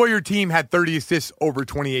 This Warrior team had 30 assists over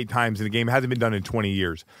 28 times in the game. It hasn't been done in 20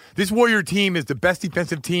 years. This Warrior team is the best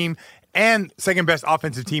defensive team and second best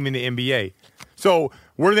offensive team in the NBA. So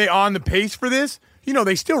were they on the pace for this? You know,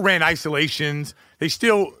 they still ran isolations. They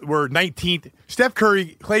still were 19th. Steph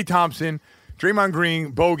Curry, Klay Thompson, Draymond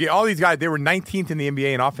Green, Bogut, all these guys, they were 19th in the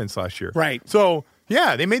NBA in offense last year. Right. So,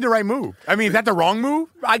 yeah, they made the right move. I mean, is that the wrong move?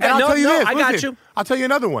 I got you. I'll tell you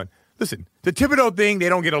another one. Listen, the Thibodeau thing, they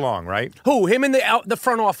don't get along, right? Who? Him in the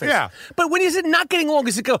front office? Yeah. But when is it not getting along?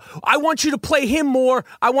 Is it go, I want you to play him more,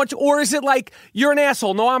 or is it like, you're an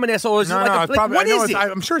asshole, no, I'm an asshole? Or is it like, it's probably, what is it?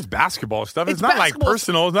 I'm sure it's basketball stuff. It's It's not basketball. like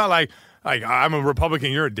personal. It's not like, Like, I'm a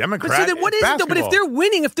Republican, you're a Democrat. But so then what is it, though? But if they're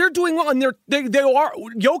winning, if they're doing well, and they are,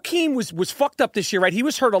 Joakim was fucked up this year, right? He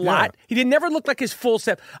was hurt a lot. He never looked like his full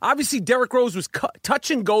set. Obviously, Derrick Rose was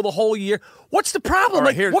touch and go the whole year. What's the problem?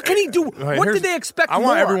 Right, what can he do? What do they expect more? I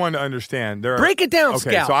want everyone to understand. Break it down,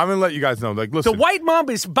 okay, Scout. So I'm going to let you guys know. Like, listen. The White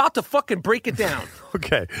Mamba is about to fucking break it down.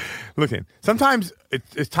 Okay. Listen, sometimes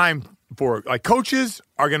it's time for, like, coaches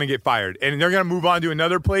are going to get fired, and they're going to move on to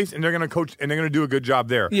another place, and they're going to coach, and they're going to do a good job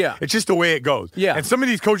there. Yeah. It's just the way it goes. Yeah. And some of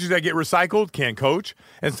these coaches that get recycled can't coach,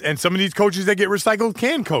 and some of these coaches that get recycled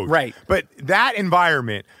can coach. Right. But that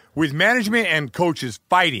environment with management and coaches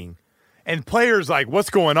fighting and players like, what's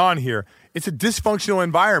going on here? It's a dysfunctional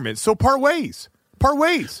environment. So part ways. But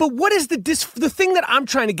what is the thing that I'm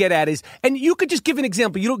trying to get at is, and you could just give an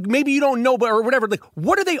example. Maybe you don't know, or whatever. Like,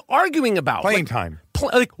 what are they arguing about? Playing time.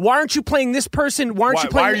 Why aren't you playing this person? Why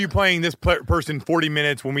are you playing this person 40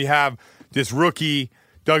 minutes when we have this rookie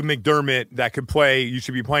Doug McDermott that could play? You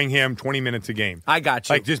should be playing him 20 minutes a game. I got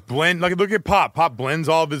you. Like, just blend. Like, look at Pop. Pop blends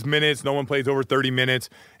all of his minutes. No one plays over 30 minutes,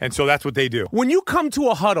 and so that's what they do. When you come to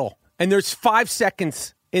a huddle and there's 5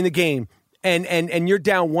 seconds in the game, and you're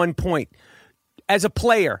down 1 point. As a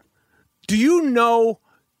player, do you know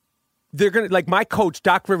they're going to, like my coach,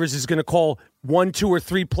 Doc Rivers, is going to call 1, 2, or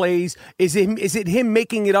 3 plays? Is it him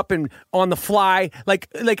making it up and on the fly? Like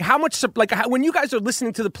how much, when you guys are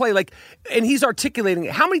listening to the play, and he's articulating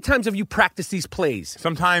it, how many times have you practiced these plays?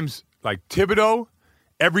 Sometimes, like Thibodeau,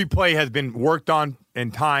 every play has been worked on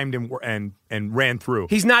and timed and ran through.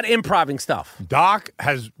 He's not improvising stuff. Doc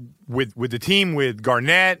has, with the team, with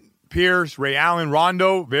Garnett, Pierce, Ray Allen,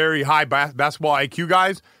 Rondo, very high basketball IQ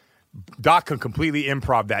guys. Doc can completely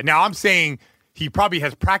improv that. Now, I'm saying he probably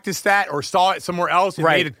has practiced that or saw it somewhere else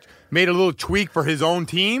and made a little tweak for his own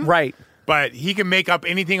team. Right. But he can make up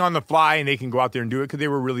anything on the fly, and they can go out there and do it because they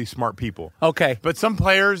were really smart people. Okay. But some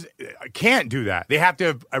players can't do that. They have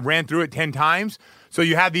to have ran through it 10 times. So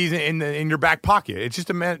you have these in your back pocket. It just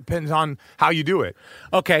depends on how you do it.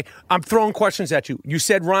 Okay, I'm throwing questions at you. You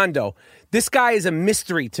said Rondo. This guy is a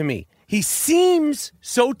mystery to me. He seems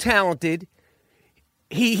so talented.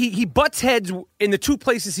 He butts heads in the 2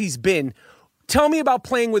 places he's been. Tell me about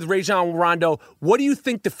playing with Rajon Rondo. What do you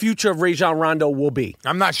think the future of Rajon Rondo will be?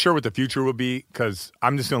 I'm not sure what the future will be because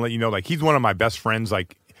I'm just going to let you know, like, he's one of my best friends,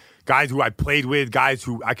 like guys who I played with, guys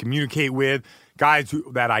who I communicate with, guys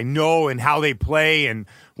that I know and how they play, and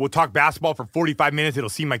we'll talk basketball for 45 minutes. It'll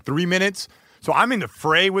seem like 3 minutes. So I'm in the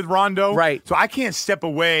fray with Rondo. Right. So I can't step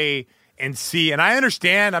away and see. And I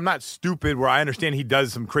understand. I'm not stupid where I understand he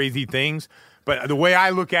does some crazy things. But the way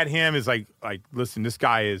I look at him is like listen, this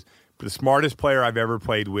guy is the smartest player I've ever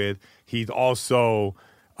played with. He's also,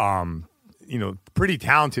 pretty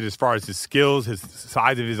talented as far as his skills, his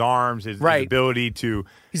size of his arms, his ability to.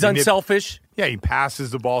 He's unselfish. Yeah, he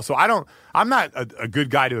passes the ball. So I'm not a good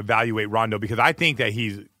guy to evaluate Rondo because I think that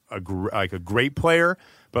he's a great player.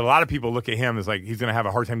 But a lot of people look at him as like he's going to have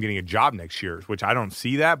a hard time getting a job next year, which I don't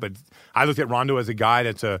see that. But I look at Rondo as a guy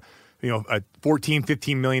that's a $14,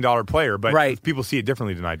 $15 million player. But people see it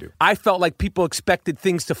differently than I do. I felt like people expected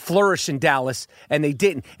things to flourish in Dallas, and they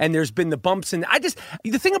didn't. And there's been the bumps. And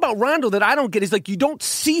the thing about Rondo that I don't get is, like, you don't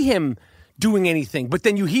see him doing anything, but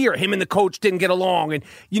then you hear him and the coach didn't get along, and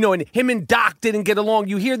and him and Doc didn't get along.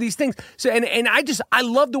 You hear these things. So and I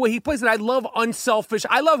love the way he plays, and I love unselfish.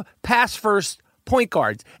 I love pass first point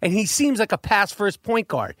guards, and he seems like a pass first point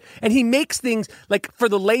guard, and he makes things like for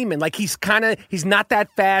the layman, like he's not that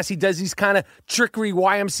fast. He does these kind of trickery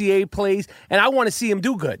YMCA plays, and I want to see him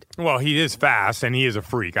do good. Well, he is fast, and he is a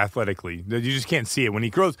freak athletically. You just can't see it when he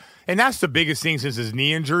grows, and that's the biggest thing since his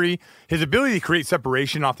knee injury. His ability to create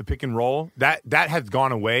separation off the pick and roll that has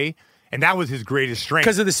gone away. And that was his greatest strength.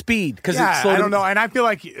 Because of the speed. I don't know. And I feel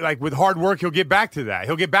like with hard work, he'll get back to that.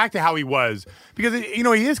 He'll get back to how he was. Because, he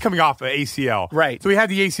is coming off an ACL. Right. So he had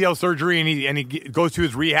the ACL surgery, and he goes to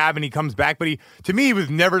his rehab, and he comes back. But to me, he was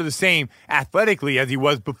never the same athletically as he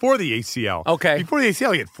was before the ACL. Okay. Before the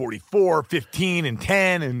ACL, he had 44, 15, and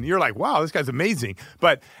 10. And you're like, wow, this guy's amazing.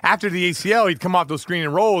 But after the ACL, he'd come off those screen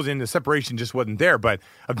and rolls, and the separation just wasn't there. But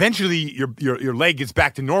eventually, your leg gets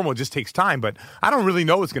back to normal. It just takes time. But I don't really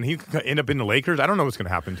know what's going to end up in the Lakers. I don't know what's going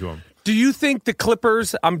to happen to him. Do you think the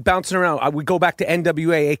Clippers, I'm bouncing around, we go back to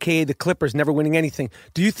NWA, a.k.a. the Clippers, never winning anything.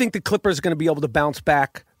 Do you think the Clippers are going to be able to bounce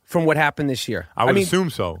back from what happened this year? I would assume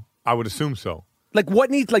so. Like, what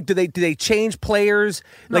needs, like, do they change players?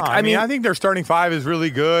 Like, no, I mean, I think their starting 5 is really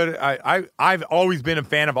good. I've always been a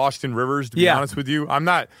fan of Austin Rivers, to be honest with you. I'm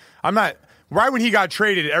not, right when he got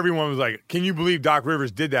traded, everyone was like, can you believe Doc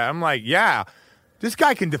Rivers did that? I'm like, yeah. This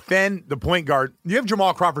guy can defend the point guard. You have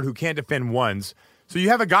Jamal Crawford who can't defend ones. So you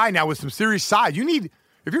have a guy now with some serious size. You need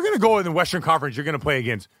If you're going to go in the Western Conference, you're going to play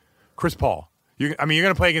against Chris Paul. You're going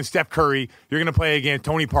to play against Steph Curry. You're going to play against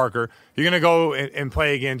Tony Parker. You're going to go and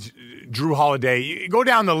play against Drew Holiday. You go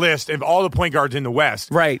down the list of all the point guards in the West.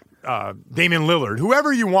 Right. Damian Lillard.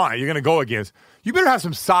 Whoever you want, you're going to go against. You better have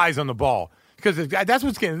some size on the ball because that's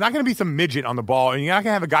what's getting. It's not going to be some midget on the ball, and you're not going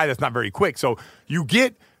to have a guy that's not very quick. So you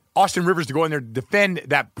get Austin Rivers to go in there defend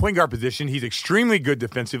that point guard position. He's extremely good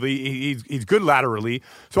defensively. He's good laterally.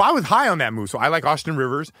 So I was high on that move. So I like Austin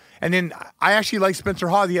Rivers. And then I actually like Spencer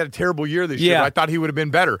Hawes. He had a terrible year this year. But I thought he would have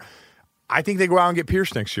been better. I think they go out and get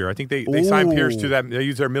Pierce next year. I think they sign Pierce to that. They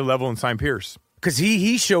use their mid-level and sign Pierce. Because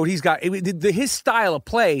he showed he's got his style of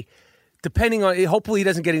play. Depending on, hopefully he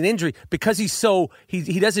doesn't get an injury because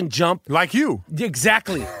he doesn't jump like you.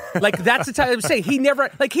 Exactly. Like that's the time I'm saying he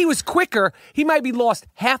never he was quicker. He might be lost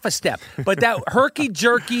half a step, but that herky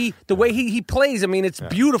jerky, the way he plays, I mean, it's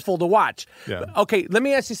beautiful to watch. Yeah. Okay, let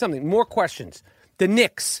me ask you something. More questions. The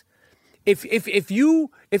Knicks. If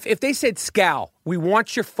they said, Scal, we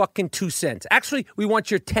want your fucking 2 cents. Actually, we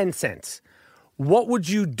want your 10 cents. What would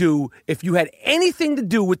you do if you had anything to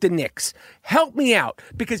do with the Knicks? Help me out.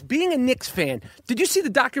 Because being a Knicks fan, did you see the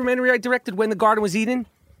documentary I directed, When the Garden Was Eaten?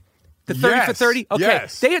 The 30 for 30? Okay.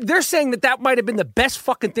 Yes. They're saying that might have been the best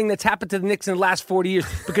fucking thing that's happened to the Knicks in the last 40 years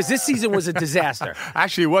because this season was a disaster.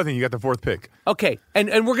 Actually, it wasn't. You got the 4th pick. Okay. And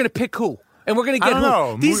we're going to pick who? And we're going to get I don't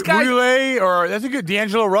know. These guys. Moulet or that's a good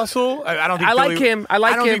D'Angelo Russell. I don't think I like him. I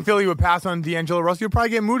don't think Philly would pass on D'Angelo Russell. You'll probably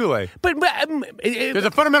get Moulet. But there's a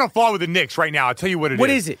fundamental flaw with the Knicks right now. I'll tell you what it is. What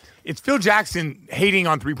is it? It's Phil Jackson hating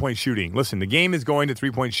on 3-point shooting. Listen, the game is going to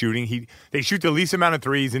 3-point shooting. They shoot the least amount of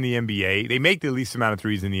threes in the NBA. They make the least amount of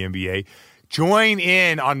threes in the NBA. Join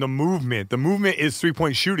in on the movement. The movement is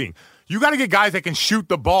 3-point shooting. You got to get guys that can shoot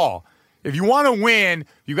the ball. If you want to win,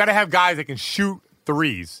 you got to have guys that can shoot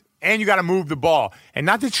threes. And you got to move the ball, and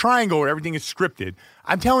not the triangle where everything is scripted.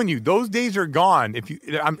 I'm telling you, those days are gone.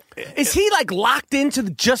 Is he locked into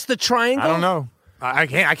just the triangle? I don't know. I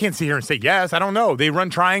can't sit here and say yes. I don't know. They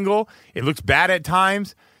run triangle. It looks bad at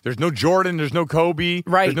times. There's no Jordan. There's no Kobe.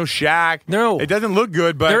 Right. There's no Shaq. No. It doesn't look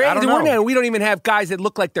good, but I don't know. We don't even have guys that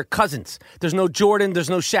look like they're cousins. There's no Jordan. There's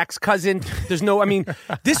no Shaq's cousin. There's no,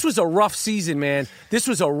 this was a rough season, man. This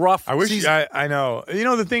was a rough season. I know. You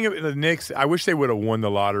know, the thing of the Knicks, I wish they would have won the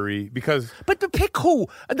lottery because. But to pick who?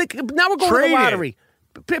 Now we're going to the lottery.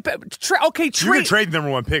 Okay, trade. You can trade the number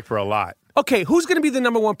 1 pick for a lot. Okay, who's going to be the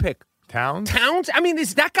number 1 pick? Towns?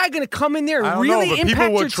 Is that guy going to come in there and really impact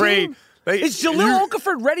people will your trade. team? Is Jahlil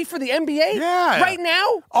Okafor ready for the NBA? Yeah. Right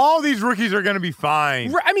now? All these rookies are going to be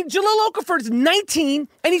fine. Jahlil Okafor is 19,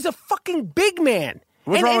 and he's a fucking big man.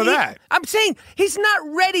 What's wrong with that? I'm saying he's not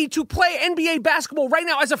ready to play NBA basketball right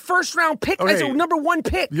now as a first-round pick, as a number 1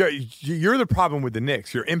 pick. You're the problem with the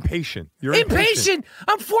Knicks. You're impatient. Impatient?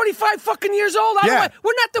 I'm 45 fucking years old.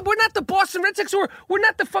 We're not the Boston Red Sox, or we're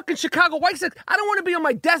not the fucking Chicago White Sox. I don't want to be on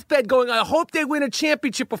my deathbed going, I hope they win a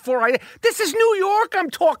championship before I. This is New York I'm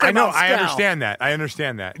talking about. I know. I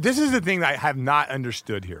understand that. This is the thing that I have not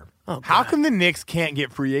understood here. Oh, how come the Knicks can't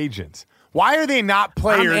get free agents? Why are they not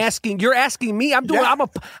players? You're asking me. I'm doing a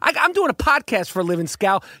podcast for a living,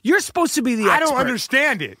 Scal. You're supposed to be the expert. I don't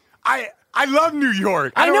understand it. I love New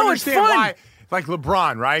York. I don't know, understand it's fun. why. Like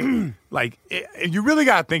LeBron, right? You really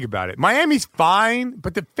got to think about it. Miami's fine,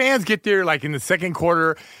 but the fans get there in the second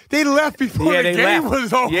quarter. They left before the game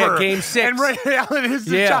was over. Yeah, game 6. And Ray Allen hits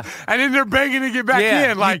the shot, and then they're begging to get back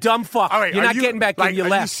in. You dumb fuck. Right, you're not getting back in. You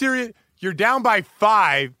left. Are you serious? You're down by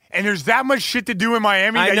 5. And there's that much shit to do in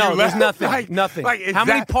Miami. I know. You there's left. Nothing. How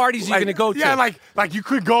many parties are you going to go to? Yeah, like you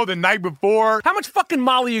could go the night before. How much fucking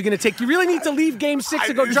Molly are you going to take? You really need to leave Game 6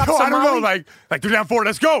 and go drop some Molly? I don't know. Like they're down 4.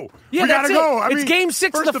 Let's go. Yeah, we gotta go. It's Game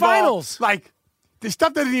 6 of the finals. This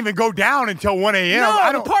stuff doesn't even go down until 1 a.m.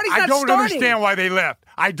 No, the party's not starting. I don't understand why they left.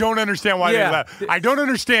 I don't understand why they left. I don't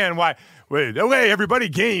understand why. Wait, everybody,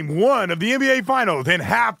 Game 1 of the NBA Finals, and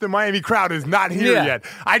half the Miami crowd is not here yet.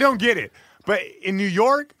 I don't get it. But in New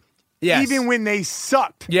York. Yes. Even when they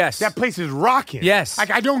sucked, that place is rocking. Yes.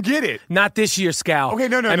 I don't get it. Not this year, Scal. Okay,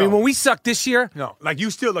 no. I mean, when we sucked this year. No, you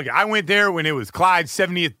still, I went there when it was Clyde's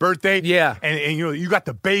 70th birthday. Yeah. And you got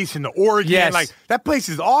the bass and the organ. Yes. That place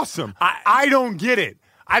is awesome. I don't get it.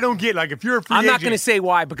 I don't get if you're a free agent. I'm not going to say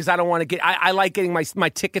why because I don't want to get. I like getting my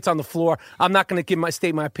tickets on the floor. I'm not going to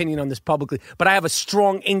state my opinion on this publicly, but I have a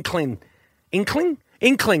strong inkling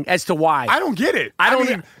as to why. I don't get it. I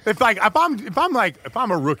mean, if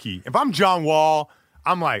I'm a rookie, if I'm John Wall,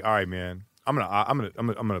 I'm like, all right, man, I'm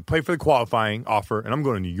gonna play for the qualifying offer, and I'm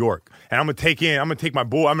going to New York, and I'm gonna take my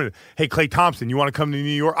boy. Hey, Klay Thompson, you want to come to New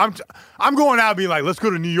York? I'm going out and be like, let's go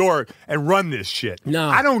to New York and run this shit. No,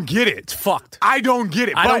 I don't get it. It's fucked. I don't get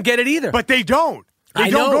it. I don't get it either. But they don't. They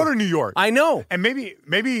don't go to New York. I know. And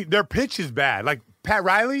maybe their pitch is bad. Like Pat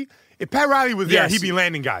Riley. If Pat Riley was there, he'd be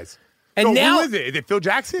landing guys. And so now, who is it? Is it Phil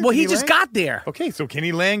Jackson? Well, he just got there. Okay, so can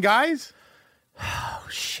he land guys? Oh,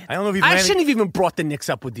 shit. I don't know if he's I shouldn't have even brought the Knicks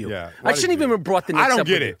up with you. Yeah, I shouldn't have even brought the Knicks up with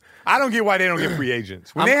you. I don't get it. I don't get why they don't get free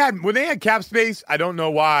agents. When they had cap space, I don't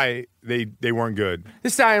know why they weren't good.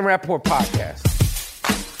 This is the I Am Rappaport podcast.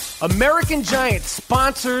 American Giant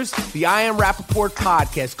sponsors the I Am Rappaport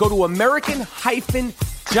podcast. Go to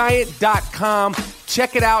American-Giant.com.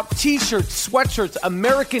 Check it out. T-shirts, sweatshirts,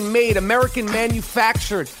 American made, American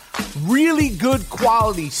manufactured. Really good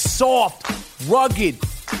quality, soft, rugged,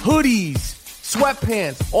 hoodies,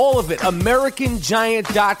 sweatpants, all of it.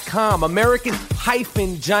 American-Giant.com.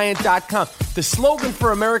 American-Giant.com. The slogan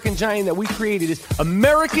for American Giant that we created is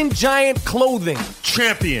American Giant Clothing.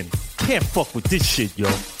 Champion. Can't fuck with this shit, yo.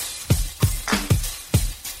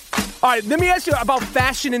 All right, let me ask you about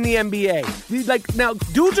fashion in the NBA. Like, now,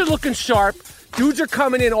 dudes are looking sharp. Dudes are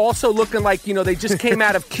coming in also looking like, they just came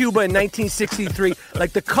out of Cuba in 1963.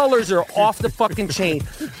 Like, the colors are off the fucking chain.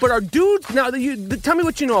 But are dudes, now, tell me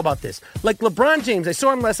what you know about this. Like, LeBron James, I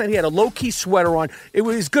saw him last night. He had a low-key sweater on. It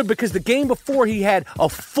was good because the game before he had a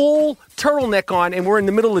full turtleneck on, and we're in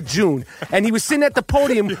the middle of June. And he was sitting at the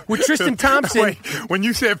podium with Tristan Thompson. Wait, when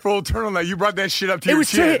you said full turtleneck, you brought that shit up to your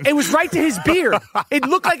chin. It was right to his beard. It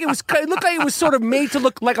looked like it was sort of made to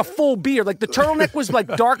look like a full beard. Like the turtleneck was like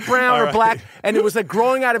dark brown or black, and it was like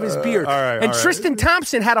growing out of his beard. And Tristan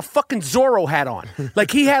Thompson had a fucking Zorro hat on.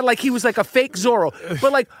 Like he was like a fake Zorro.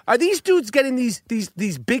 But like, are these dudes getting these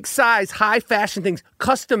big size, high fashion things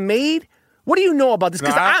custom made? What do you know about this?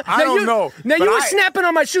 Because I don't know. Now you were snapping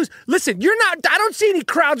on my shoes. Listen, you're not. I don't see any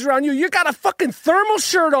crowds around you. You got a fucking thermal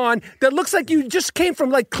shirt on that looks like you just came from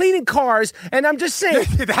like cleaning cars. And I'm just saying,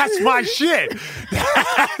 that's my shit.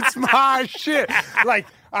 That's my shit. Like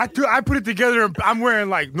I put it together. And I'm wearing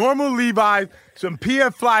like normal Levi's, some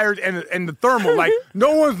PF Flyers, and the thermal. Like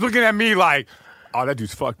no one's looking at me like, oh, that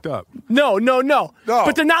dude's fucked up. No.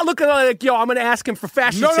 But they're not looking like, yo, I'm going to ask him for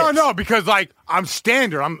fashion tips. No, because, like, I'm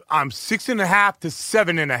standard. I'm 6.5 to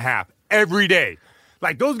 7.5 every day.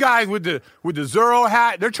 Like, those guys with the Zorro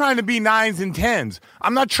hat, they're trying to be 9s and 10s.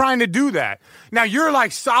 I'm not trying to do that. Now, you're,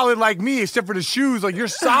 like, solid like me, except for the shoes. Like, you're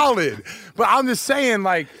solid. But I'm just saying,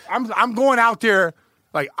 like, I'm going out there.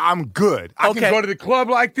 Like, I'm good. I can go to the club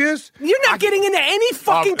like this. You're not getting into any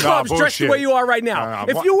fucking clubs dressed the way you are right now.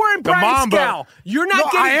 If you weren't Brian Scal, you're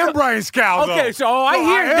not getting... I am Brian Scal, though. Okay, so I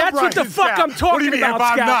hear that's what the fuck I'm talking about, What do you mean, if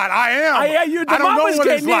I'm not? I am. I don't know what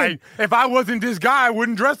it's like. If I wasn't this guy, I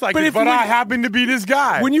wouldn't dress like this, but I happen to be this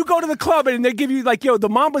guy. When you go to the club and they give you, like, yo, the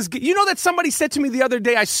Mamba's... You know that somebody said to me the other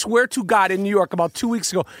day, I swear to God, in New York about 2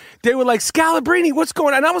 weeks ago, they were like, Scalabrine, what's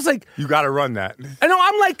going on? And I was like... You got to run that. I know,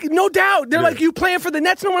 I'm like, no doubt. They're like, you playing for the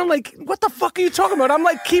Nets? No, I'm like... What the fuck are you talking about? I'm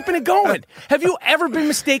like keeping it going. Have you ever been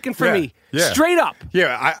mistaken for me? Yeah. Straight up.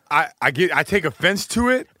 Yeah, I take offense to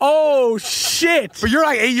it. Oh shit! But you're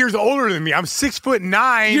like 8 years older than me. I'm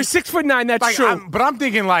 6'9". You're 6'9". That's true. But I'm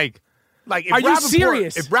thinking like if are you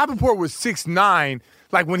serious? If Rappaport was 6'9",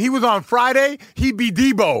 like when he was on Friday, he'd be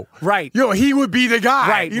Debo. Right. He would be the guy.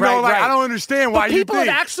 Right. I don't understand why people have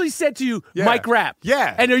actually said to you, Mike Rapp.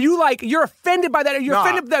 Yeah. And are you like, you're offended by that? Are you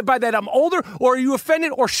offended by that I'm older? Or are you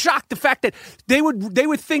offended or shocked the fact that they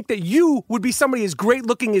would think that you would be somebody as great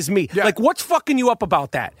looking as me? Yeah. Like, what's fucking you up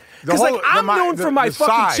about that? Because I'm known for my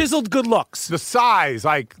fucking size. Chiseled good looks. The size,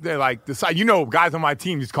 they're like the size. You know, guys on my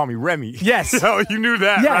team used to call me Remy. Yes. You knew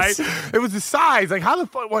that, yes. Right? It was the size. Like, how the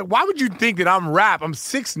fuck? Why would you think that I'm Rapp? I'm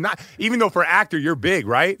 6'9". Even though for an actor you're big,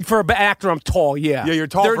 right? For an actor, I'm tall. Yeah. Yeah, you're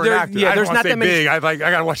tall for an actor. Yeah, there's not that many. Big. I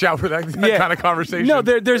gotta watch out for that kind of conversation. No,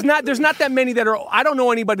 there's not that many that are. I don't know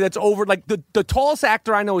anybody that's over. Like the tallest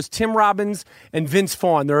actor I know is Tim Robbins and Vince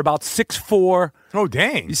Vaughn. They're about 6'4". Oh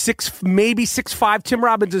dang, maybe 6'5". Tim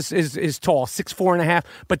Robbins is tall, 6'4.5".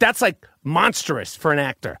 But that's like monstrous for an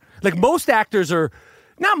actor. Like most actors are.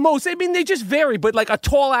 Not most. I mean, they just vary. But like a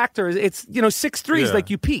tall actor, it's 6'3" is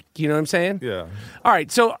like you peak. You know what I'm saying? Yeah. All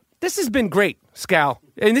right. So this has been great, Scal.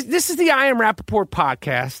 And this is the I Am Rappaport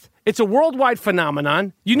podcast. It's a worldwide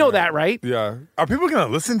phenomenon. You know that, right? Yeah. Are people going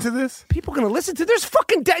to listen to this? People going to listen to There's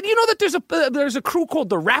fucking... You know that there's a crew called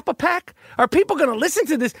the Rap-A-Pack? Are people going to listen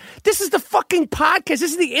to this? This is the fucking podcast.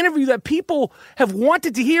 This is the interview that people have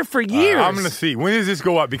wanted to hear for years. I'm going to see. When does this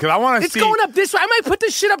go up? Because I want to see... It's going up this way. I might put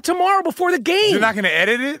this shit up tomorrow before the game. You're not going to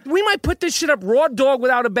edit it? We might put this shit up raw dog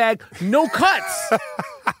without a bag, no cuts.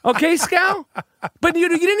 Okay, Scal? But you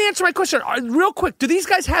didn't answer my question. Real quick, do these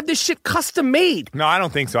guys have this shit custom made? No, I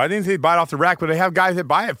don't think so. I think they buy it off the rack, but they have guys that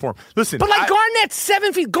buy it for them. Listen. But like Garnett's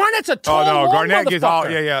 7 feet. Garnett's a tall, long Garnett gets all,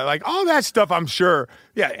 motherfucker. like all that stuff, I'm sure.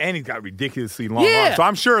 Yeah, and he's got ridiculously long arms. So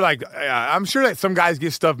I'm sure that some guys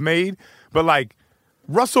get stuff made, but like,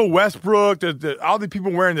 Russell Westbrook, all the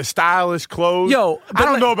people wearing the stylish clothes. I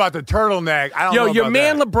don't know about the turtleneck. Your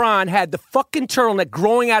man LeBron had the fucking turtleneck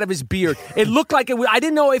growing out of his beard. It looked like it was, I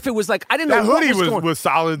didn't know if it was like, I didn't know what was going on. That hoodie was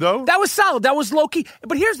solid, though. That was solid. That was low-key.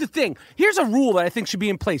 But here's the thing. Here's a rule that I think should be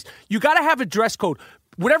in place. You got to have a dress code.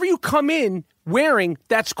 Whatever you come in wearing,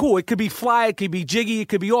 that's cool. It could be fly, it could be jiggy, it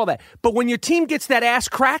could be all that. But when your team gets that ass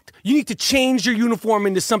cracked, you need to change your uniform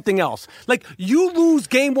into something else. Like, you lose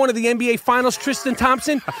game 1 of the NBA Finals, Tristan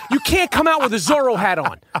Thompson, you can't come out with a Zorro hat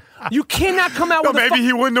on. You cannot come out with a... Maybe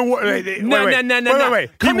he wouldn't have worn... No.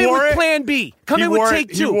 Wait. Come in with plan B. Come in with take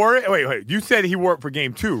 2. He wore it? Wait. You said he wore it for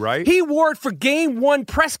game 2, right? He wore it for game 1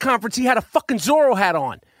 press conference. He had a fucking Zorro hat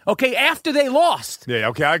on. Okay, after they lost. Yeah,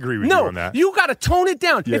 okay, I agree with you on that. No, you got to tone it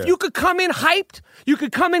down. Yeah. If you could come in hyped, you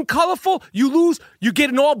could come in colorful, you lose, you get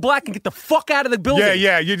an all black and get the fuck out of the building.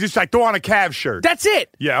 Yeah, you just like throw on a Cavs shirt. That's it.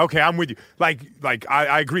 Yeah, okay, I'm with you. Like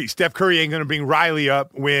I agree. Steph Curry ain't going to bring Riley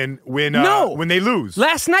up when they lose.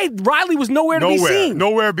 Last night, Riley was nowhere to be seen.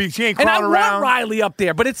 Nowhere to be seen. She ain't crawling around. And I want Riley up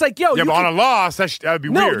there, but it's like, but on a loss, that'd be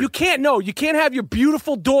weird. No, you can't have your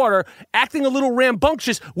beautiful daughter acting a little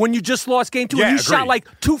rambunctious when you just lost game 2 and you shot like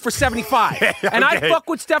 2 for 75. And I fuck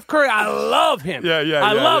with Steph Curry. I love him.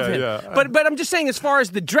 I love him. Yeah. But I'm just saying, as far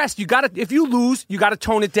as the dress, if you lose, you got to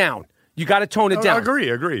tone it down. You got to tone it down.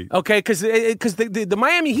 Agree. Okay, because the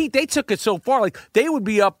Miami Heat, they took it so far. Like, they would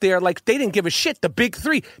be up there like they didn't give a shit. The big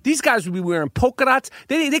 3. These guys would be wearing polka dots.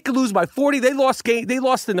 They could lose by 40. They lost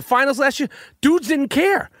in the finals last year. Dudes didn't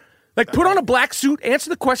care. Like, put on a black suit, answer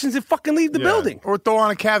the questions, and fucking leave the building. Or throw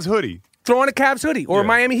on a Cavs hoodie. Or a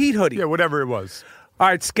Miami Heat hoodie. Yeah, whatever it was. All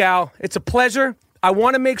right, Scal, it's a pleasure. I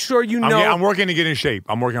want to make sure you know. I'm working to get in shape.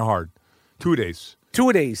 I'm working hard. 2 days.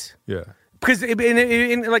 2 days. Yeah. Because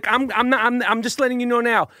I'm just letting you know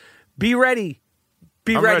now. Be ready.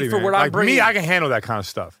 Be ready for what I'm bringing. Me, I can handle that kind of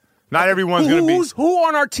stuff. Not everyone's going to be. Who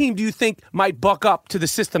on our team do you think might buck up to the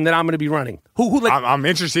system that I'm going to be running? I'm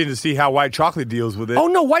interested to see how White Chocolate deals with it. Oh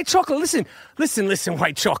no, White Chocolate! Listen,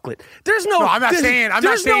 White Chocolate. There's no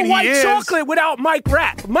White Chocolate without Mike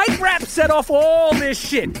Rapp. Mike Rapp set off all this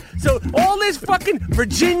shit. So all this fucking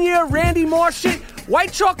Virginia, Randy Moss shit.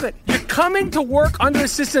 White Chocolate, you're coming to work under a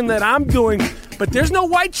system that I'm doing, but there's no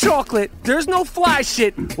White Chocolate, there's no fly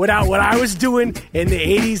shit without what I was doing in the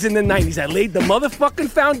 80s and the 90s. I laid the motherfucking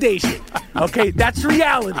foundation. Okay, that's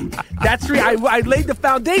reality. I laid the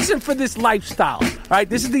foundation for this lifestyle. All right,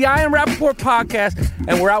 this is the I Am Rapaport podcast,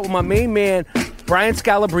 and we're out with my main man, Brian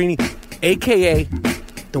Scalabrine, a.k.a.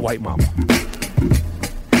 the White Mama.